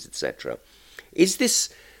agencies, etc.? Is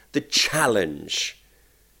this the challenge,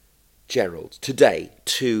 Gerald, today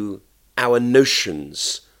to our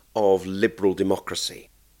notions of liberal democracy?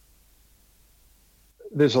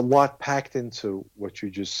 There's a lot packed into what you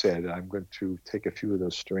just said. I'm going to take a few of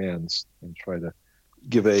those strands and try to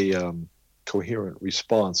give a coherent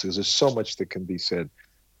response, because there's so much that can be said.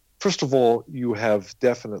 First of all, you have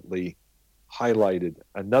definitely highlighted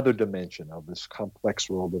another dimension of this complex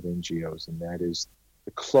world of NGOs, and that is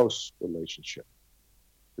the close relationship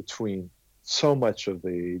between so much of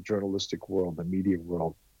the journalistic world, the media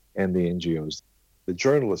world, and the NGOs. The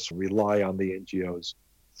journalists rely on the NGOs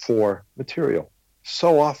for material.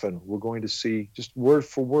 So often we're going to see just word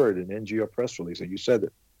for word an NGO press release, and you said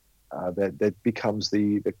it, that becomes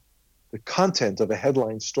the content of a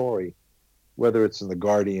headline story, whether it's in The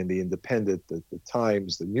Guardian, The Independent, the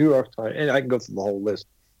Times, the New York Times, and I can go through the whole list.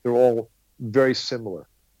 They're all very similar.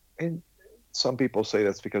 And some people say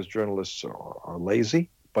that's because journalists are lazy,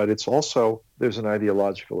 but it's also, there's an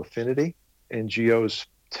ideological affinity. NGOs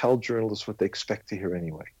tell journalists what they expect to hear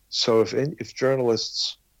anyway. So if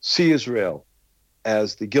journalists see Israel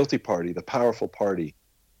as the guilty party, the powerful party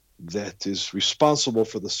that is responsible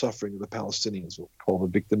for the suffering of the Palestinians, what we call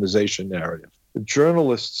the victimization narrative, the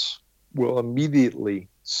journalists will immediately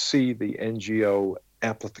see the NGO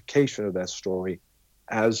amplification of that story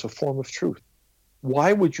as a form of truth.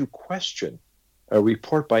 Why would you question a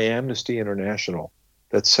report by Amnesty International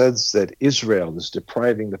that says that Israel is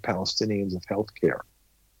depriving the Palestinians of health care?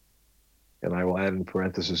 And I will add in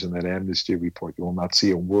parentheses, in that Amnesty report, you will not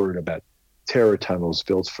see a word about terror tunnels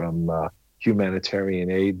built from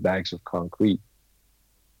humanitarian aid, bags of concrete.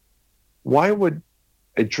 Why would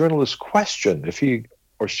a journalist question, if he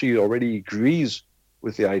or she already agrees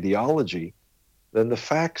with the ideology, then the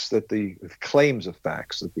facts that the claims of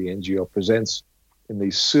facts that the NGO presents in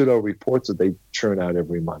these pseudo reports that they churn out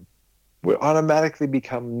every month will automatically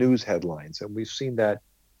become news headlines? And we've seen that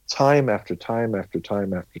time after time after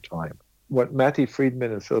time after time. What Matti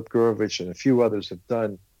Friedman and Philip Gurovich and a few others have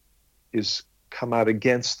done is come out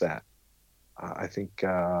against that. I think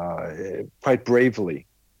quite bravely.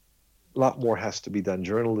 A lot more has to be done.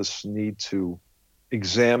 Journalists need to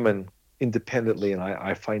examine independently, and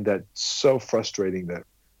I find that so frustrating that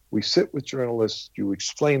we sit with journalists, you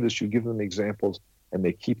explain this, you give them examples, and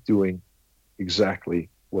they keep doing exactly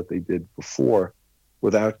what they did before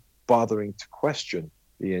without bothering to question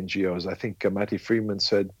the NGOs. I think Matti Friedman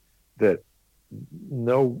said that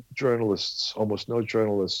almost no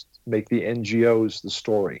journalists make the NGOs the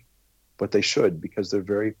story, but they should, because they're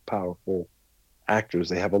very powerful actors.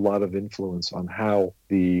 They have a lot of influence on how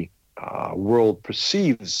the world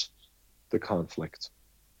perceives the conflict,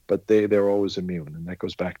 but they're always immune. And that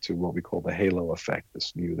goes back to what we call the halo effect,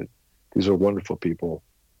 this view that these are wonderful people,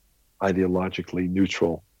 ideologically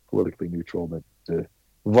neutral, politically neutral, that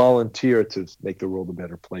volunteer to make the world a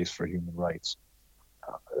better place for human rights.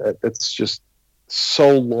 That's just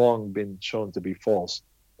so long been shown to be false,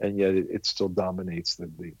 and yet it still dominates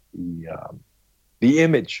the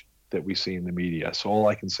image that we see in the media. So all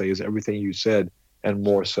I can say is everything you said and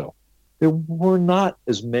more so. There were not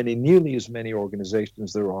nearly as many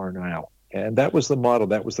organizations there are now, and that was the model.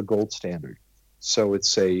 That was the gold standard. So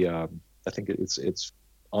it's I think it's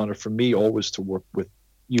honor for me always to work with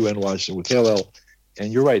UN Watch and with Hillel.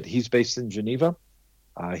 And you're right, he's based in Geneva.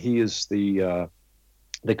 He is the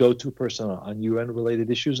go-to person on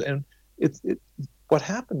UN-related issues. And what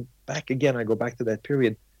happened back again, I go back to that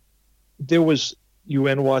period, there was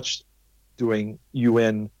UN Watch doing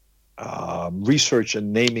UN research,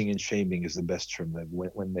 and naming and shaming is the best term, that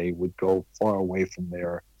when they would go far away from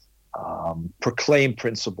their proclaimed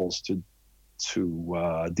principles to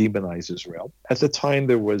demonize Israel. At the time,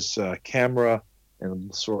 there was camera,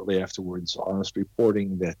 and shortly afterwards, honest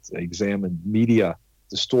reporting that examined media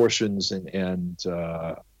distortions and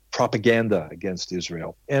propaganda against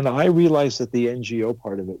Israel. And I realized that the NGO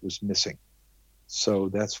part of it was missing. So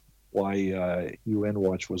that's why UN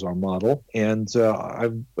Watch was our model. And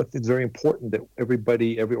but it's very important that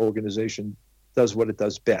every organization does what it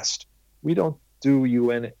does best. We don't do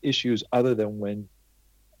UN issues other than when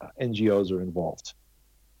NGOs are involved.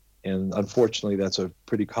 And unfortunately, that's a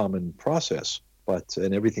pretty common process. But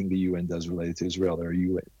in everything the UN does related to Israel, there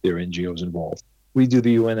are NGOs involved. We do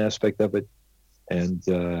the UN aspect of it, and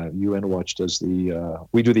UN Watch does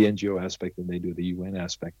we do the NGO aspect, and they do the UN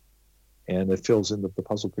aspect. And it fills in the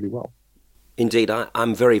puzzle pretty well. Indeed,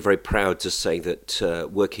 I'm very, very proud to say that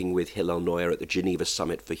working with Hillel Neuer at the Geneva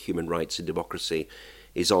Summit for Human Rights and Democracy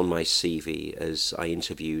is on my CV, as I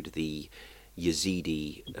interviewed the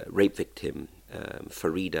Yazidi rape victim,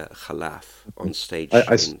 Farida Khalaf, on stage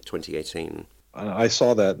in 2018. I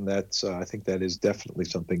saw that, and that's I think that is definitely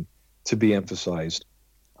something to be emphasized.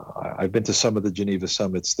 I've been to some of the Geneva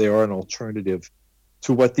summits. They are an alternative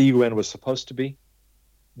to what the UN was supposed to be,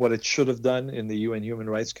 what it should have done in the UN Human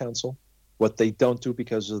Rights Council, what they don't do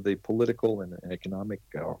because of the political and economic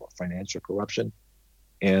or financial corruption.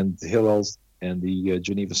 And Hillel's and the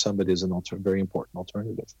Geneva Summit is an very important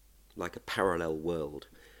alternative. Like a parallel world.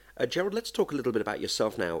 Gerald, let's talk a little bit about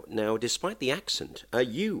yourself now. Now, despite the accent,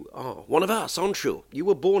 you are one of us, aren't you? You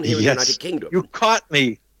were born here in the United Kingdom. You caught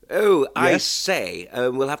me. Oh, yes. I say,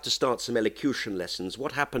 we'll have to start some elocution lessons.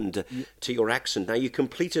 What happened to your accent? Now, you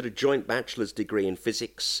completed a joint bachelor's degree in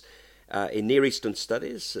physics in Near Eastern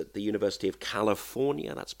Studies at the University of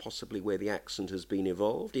California. That's possibly where the accent has been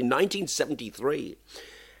evolved. In 1973.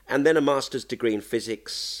 And then a master's degree in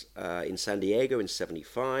physics in San Diego in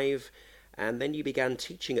 75. And then you began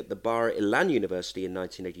teaching at the Bar Ilan University in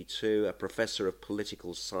 1982, a professor of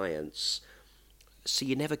political science. So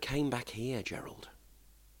you never came back here, Gerald?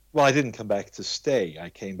 Well, I didn't come back to stay. I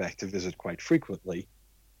came back to visit quite frequently.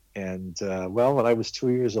 And, when I was 2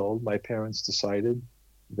 years old, my parents decided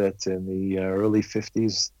that in the early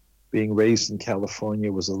 50s, being raised in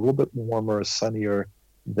California was a little bit warmer, sunnier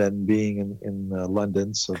than being in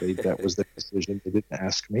London. So that was the decision. They didn't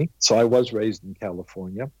ask me. So I was raised in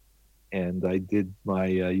California, and I did my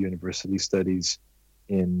university studies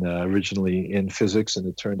originally in physics, and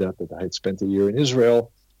it turned out that I had spent a year in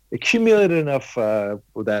Israel, accumulated enough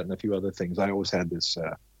with that and a few other things. I always had this,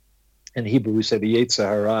 in Hebrew we say the Yetzer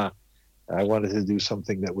Hara. I wanted to do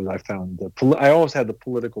something that I always had the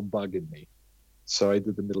political bug in me. So I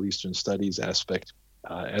did the Middle Eastern studies aspect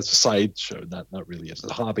as a side show, not really as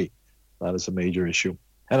a hobby, not as a major issue.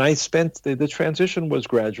 And I spent, the transition was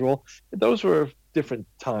gradual. Those were different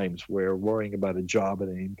times where worrying about a job and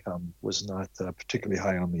an income was not particularly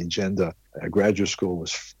high on the agenda. Graduate school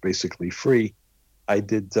was basically free. I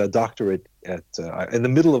did a doctorate in the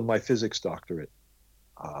middle of my physics doctorate.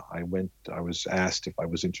 I was asked if I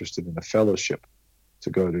was interested in a fellowship to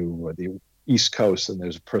go to the East Coast, and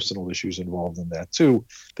there's personal issues involved in that too.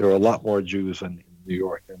 There are a lot more Jews in New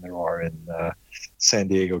York than there are in San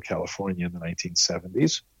Diego, California in the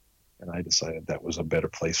 1970s. And I decided that was a better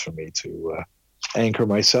place for me to anchor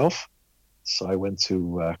myself. So I went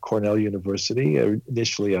to Cornell University,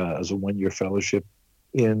 initially as a one-year fellowship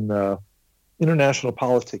in international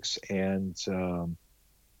politics and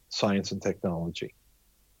science and technology.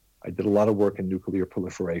 I did a lot of work in nuclear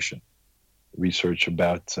proliferation, research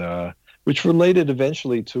about which related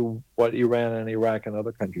eventually to what Iran and Iraq and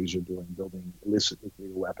other countries are doing, building illicit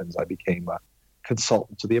nuclear weapons. I became a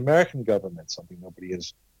consultant to the American government, something nobody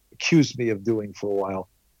has accused me of doing for a while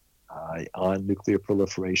on nuclear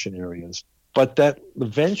proliferation areas. But that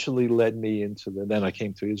eventually led me then I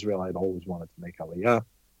came to Israel. I'd always wanted to make Aliyah,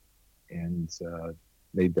 and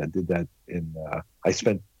did that I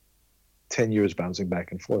spent 10 years bouncing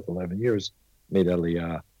back and forth, 11 years, made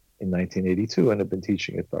Aliyah in 1982, and have been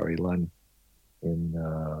teaching at Bar Ilan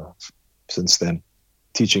since then,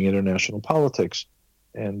 teaching international politics.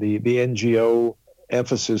 And the NGO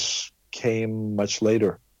emphasis came much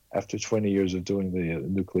later, after 20 years of doing the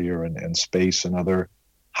nuclear and space and other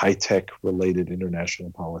high-tech related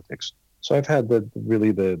international politics. So I've had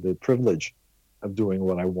the privilege of doing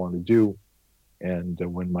what I want to do, and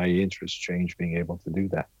when my interests change, being able to do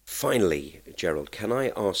that. Finally, Gerald, can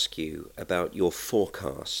I ask you about your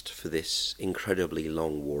forecast for this incredibly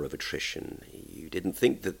long war of attrition? You didn't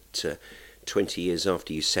think that 20 years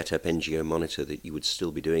after you set up NGO Monitor that you would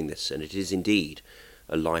still be doing this, and it is indeed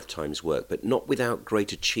a lifetime's work, but not without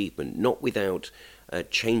great achievement, not without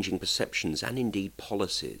changing perceptions and indeed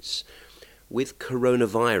policies. With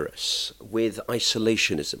coronavirus, with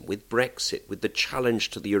isolationism, with Brexit, with the challenge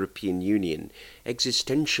to the European Union,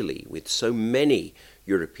 existentially, with so many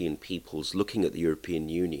European peoples looking at the European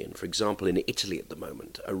Union, for example, in Italy at the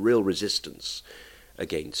moment, a real resistance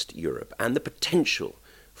against Europe, and the potential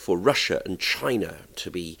for Russia and China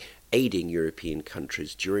to be aiding European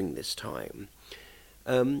countries during this time.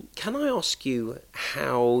 Can I ask you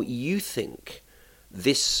how you think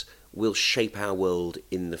this will shape our world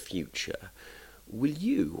in the future? Will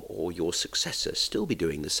you or your successor still be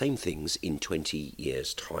doing the same things in 20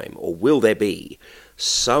 years' time? Or will there be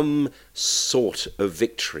some sort of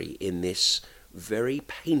victory in this very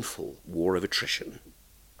painful war of attrition?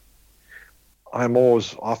 I'm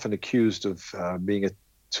always often accused of being a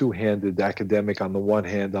two-handed academic on the one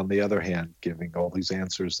hand, on the other hand, giving all these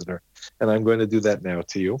answers and I'm going to do that now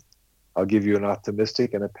to you. I'll give you an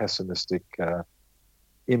optimistic and a pessimistic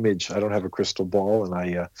image. I don't have a crystal ball, and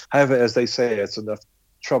I have, as they say, it's enough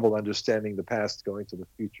trouble understanding the past. Going to the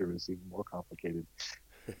future is even more complicated.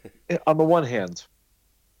 On the one hand,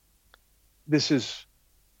 there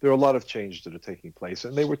are a lot of changes that are taking place,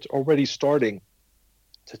 and they were already starting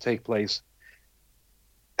to take place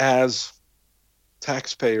as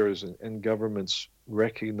taxpayers and governments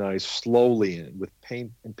recognized slowly and with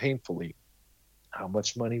pain and painfully how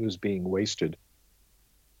much money was being wasted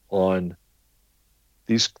on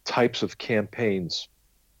these types of campaigns,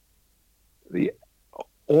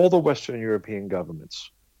 all the Western European governments,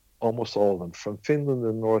 almost all of them, from Finland in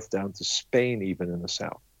the north down to Spain, even in the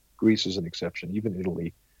south, Greece is an exception, even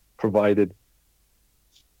Italy, provided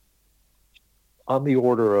on the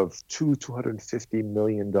order of $250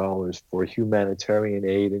 million for humanitarian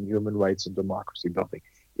aid and human rights and democracy building.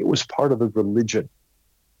 It was part of the religion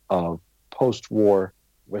of post-war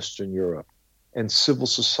Western Europe. And civil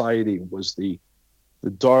society was the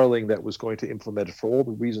darling that was going to implement it for all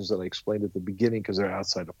the reasons that I explained at the beginning, because they're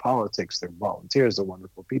outside of politics, they're volunteers, they're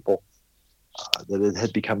wonderful people, that it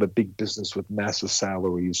had become a big business with massive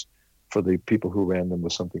salaries for the people who ran them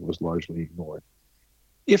was something that was largely ignored.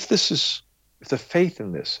 If the faith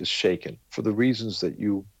in this is shaken for the reasons that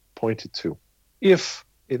you pointed to, if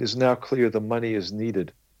it is now clear the money is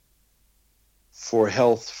needed for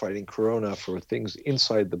health, fighting corona, for things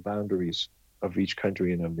inside the boundaries of each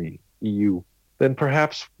country and of the EU, then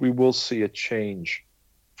perhaps we will see a change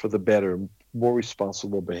for the better, more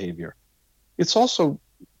responsible behavior. It's also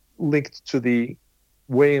linked to the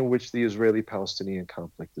way in which the Israeli-Palestinian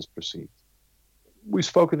conflict is perceived. We've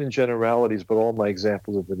spoken in generalities, but all my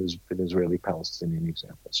examples have been Israeli-Palestinian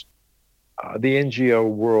examples. The NGO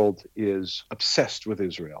world is obsessed with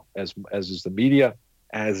Israel, as is the media,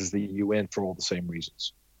 as is the UN, for all the same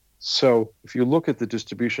reasons. So if you look at the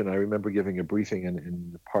distribution, I remember giving a briefing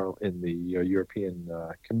in the European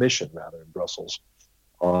Commission, in Brussels,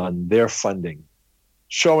 on their funding,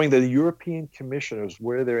 showing the European commissioners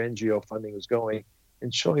where their NGO funding was going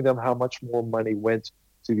and showing them how much more money went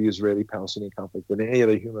to the Israeli-Palestinian conflict than any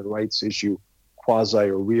other human rights issue, quasi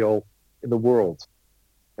or real, in the world.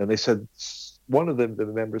 And they said, one of them, the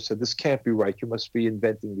members said, this can't be right. You must be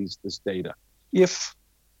inventing this data. If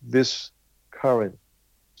this current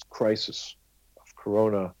crisis of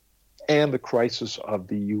corona and the crisis of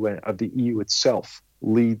the UN, of the EU itself,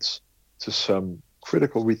 leads to some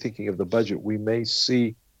critical rethinking of the budget, we may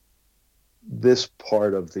see this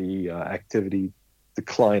part of the activity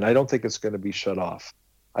decline. I don't think it's going to be shut off.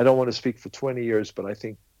 I don't want to speak for 20 years, but I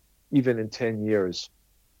think even in 10 years,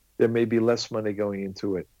 there may be less money going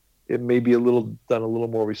into it. It may be done a little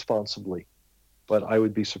more responsibly, but I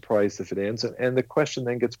would be surprised if it ends. And the question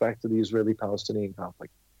then gets back to the Israeli-Palestinian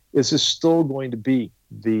conflict. Is this still going to be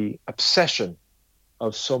the obsession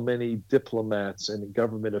of so many diplomats and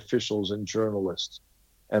government officials and journalists,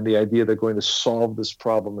 and the idea they're going to solve this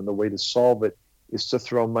problem, and the way to solve it is to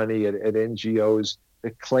throw money at NGOs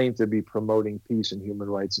that claim to be promoting peace and human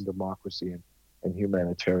rights and democracy and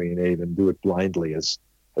humanitarian aid, and do it blindly as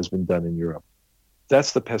has been done in Europe?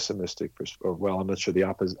 That's the pessimistic, I'm not sure the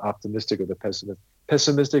optimistic or the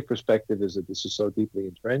pessimistic perspective is that this is so deeply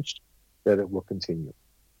entrenched that it will continue.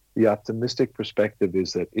 The optimistic perspective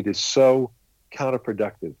is that it is so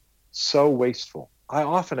counterproductive, so wasteful. I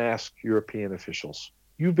often ask European officials,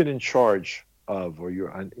 you've been in charge of, or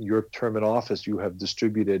your term in office, you have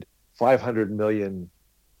distributed 500 million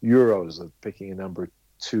euros, of picking a number,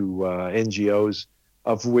 to NGOs,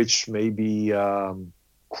 of which maybe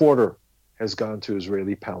quarter has gone to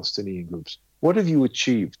Israeli-Palestinian groups. What have you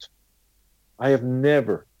achieved? I have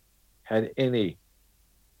never had any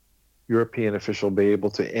European official be able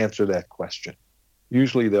to answer that question.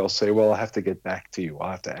 Usually they'll say, well, I'll have to get back to you.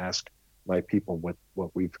 I'll have to ask my people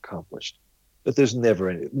what we've accomplished. But there's never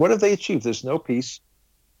any. What have they achieved? There's no peace.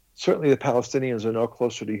 Certainly the Palestinians are no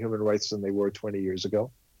closer to human rights than they were 20 years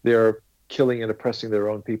ago. They're killing and oppressing their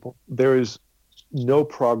own people. There is no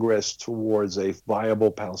progress towards a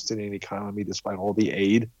viable Palestinian economy despite all the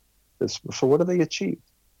aid. So what have they achieved?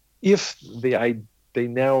 If they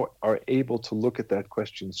now are able to look at that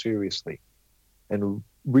question seriously and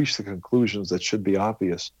reach the conclusions that should be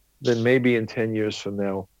obvious, then maybe in 10 years from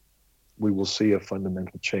now, we will see a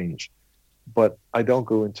fundamental change. But I don't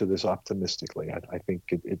go into this optimistically. I think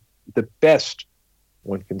the best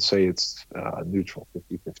one can say it's neutral,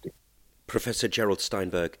 50-50. Professor Gerald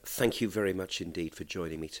Steinberg, thank you very much indeed for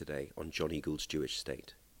joining me today on Johnny Gould's Jewish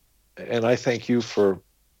State. And I thank you for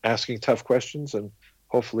asking tough questions and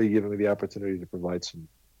hopefully giving me the opportunity to provide some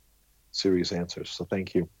serious answers. So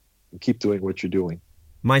thank you. And keep doing what you're doing.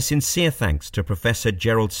 My sincere thanks to Professor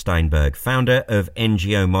Gerald Steinberg, founder of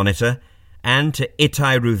NGO Monitor, and to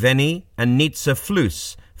Itai Ruveni and Nitza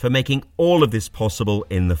Flus for making all of this possible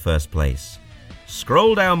in the first place.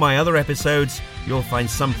 Scroll down my other episodes, you'll find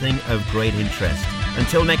something of great interest.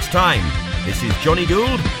 Until next time, this is Johnny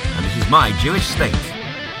Gould, and this is my Jewish State.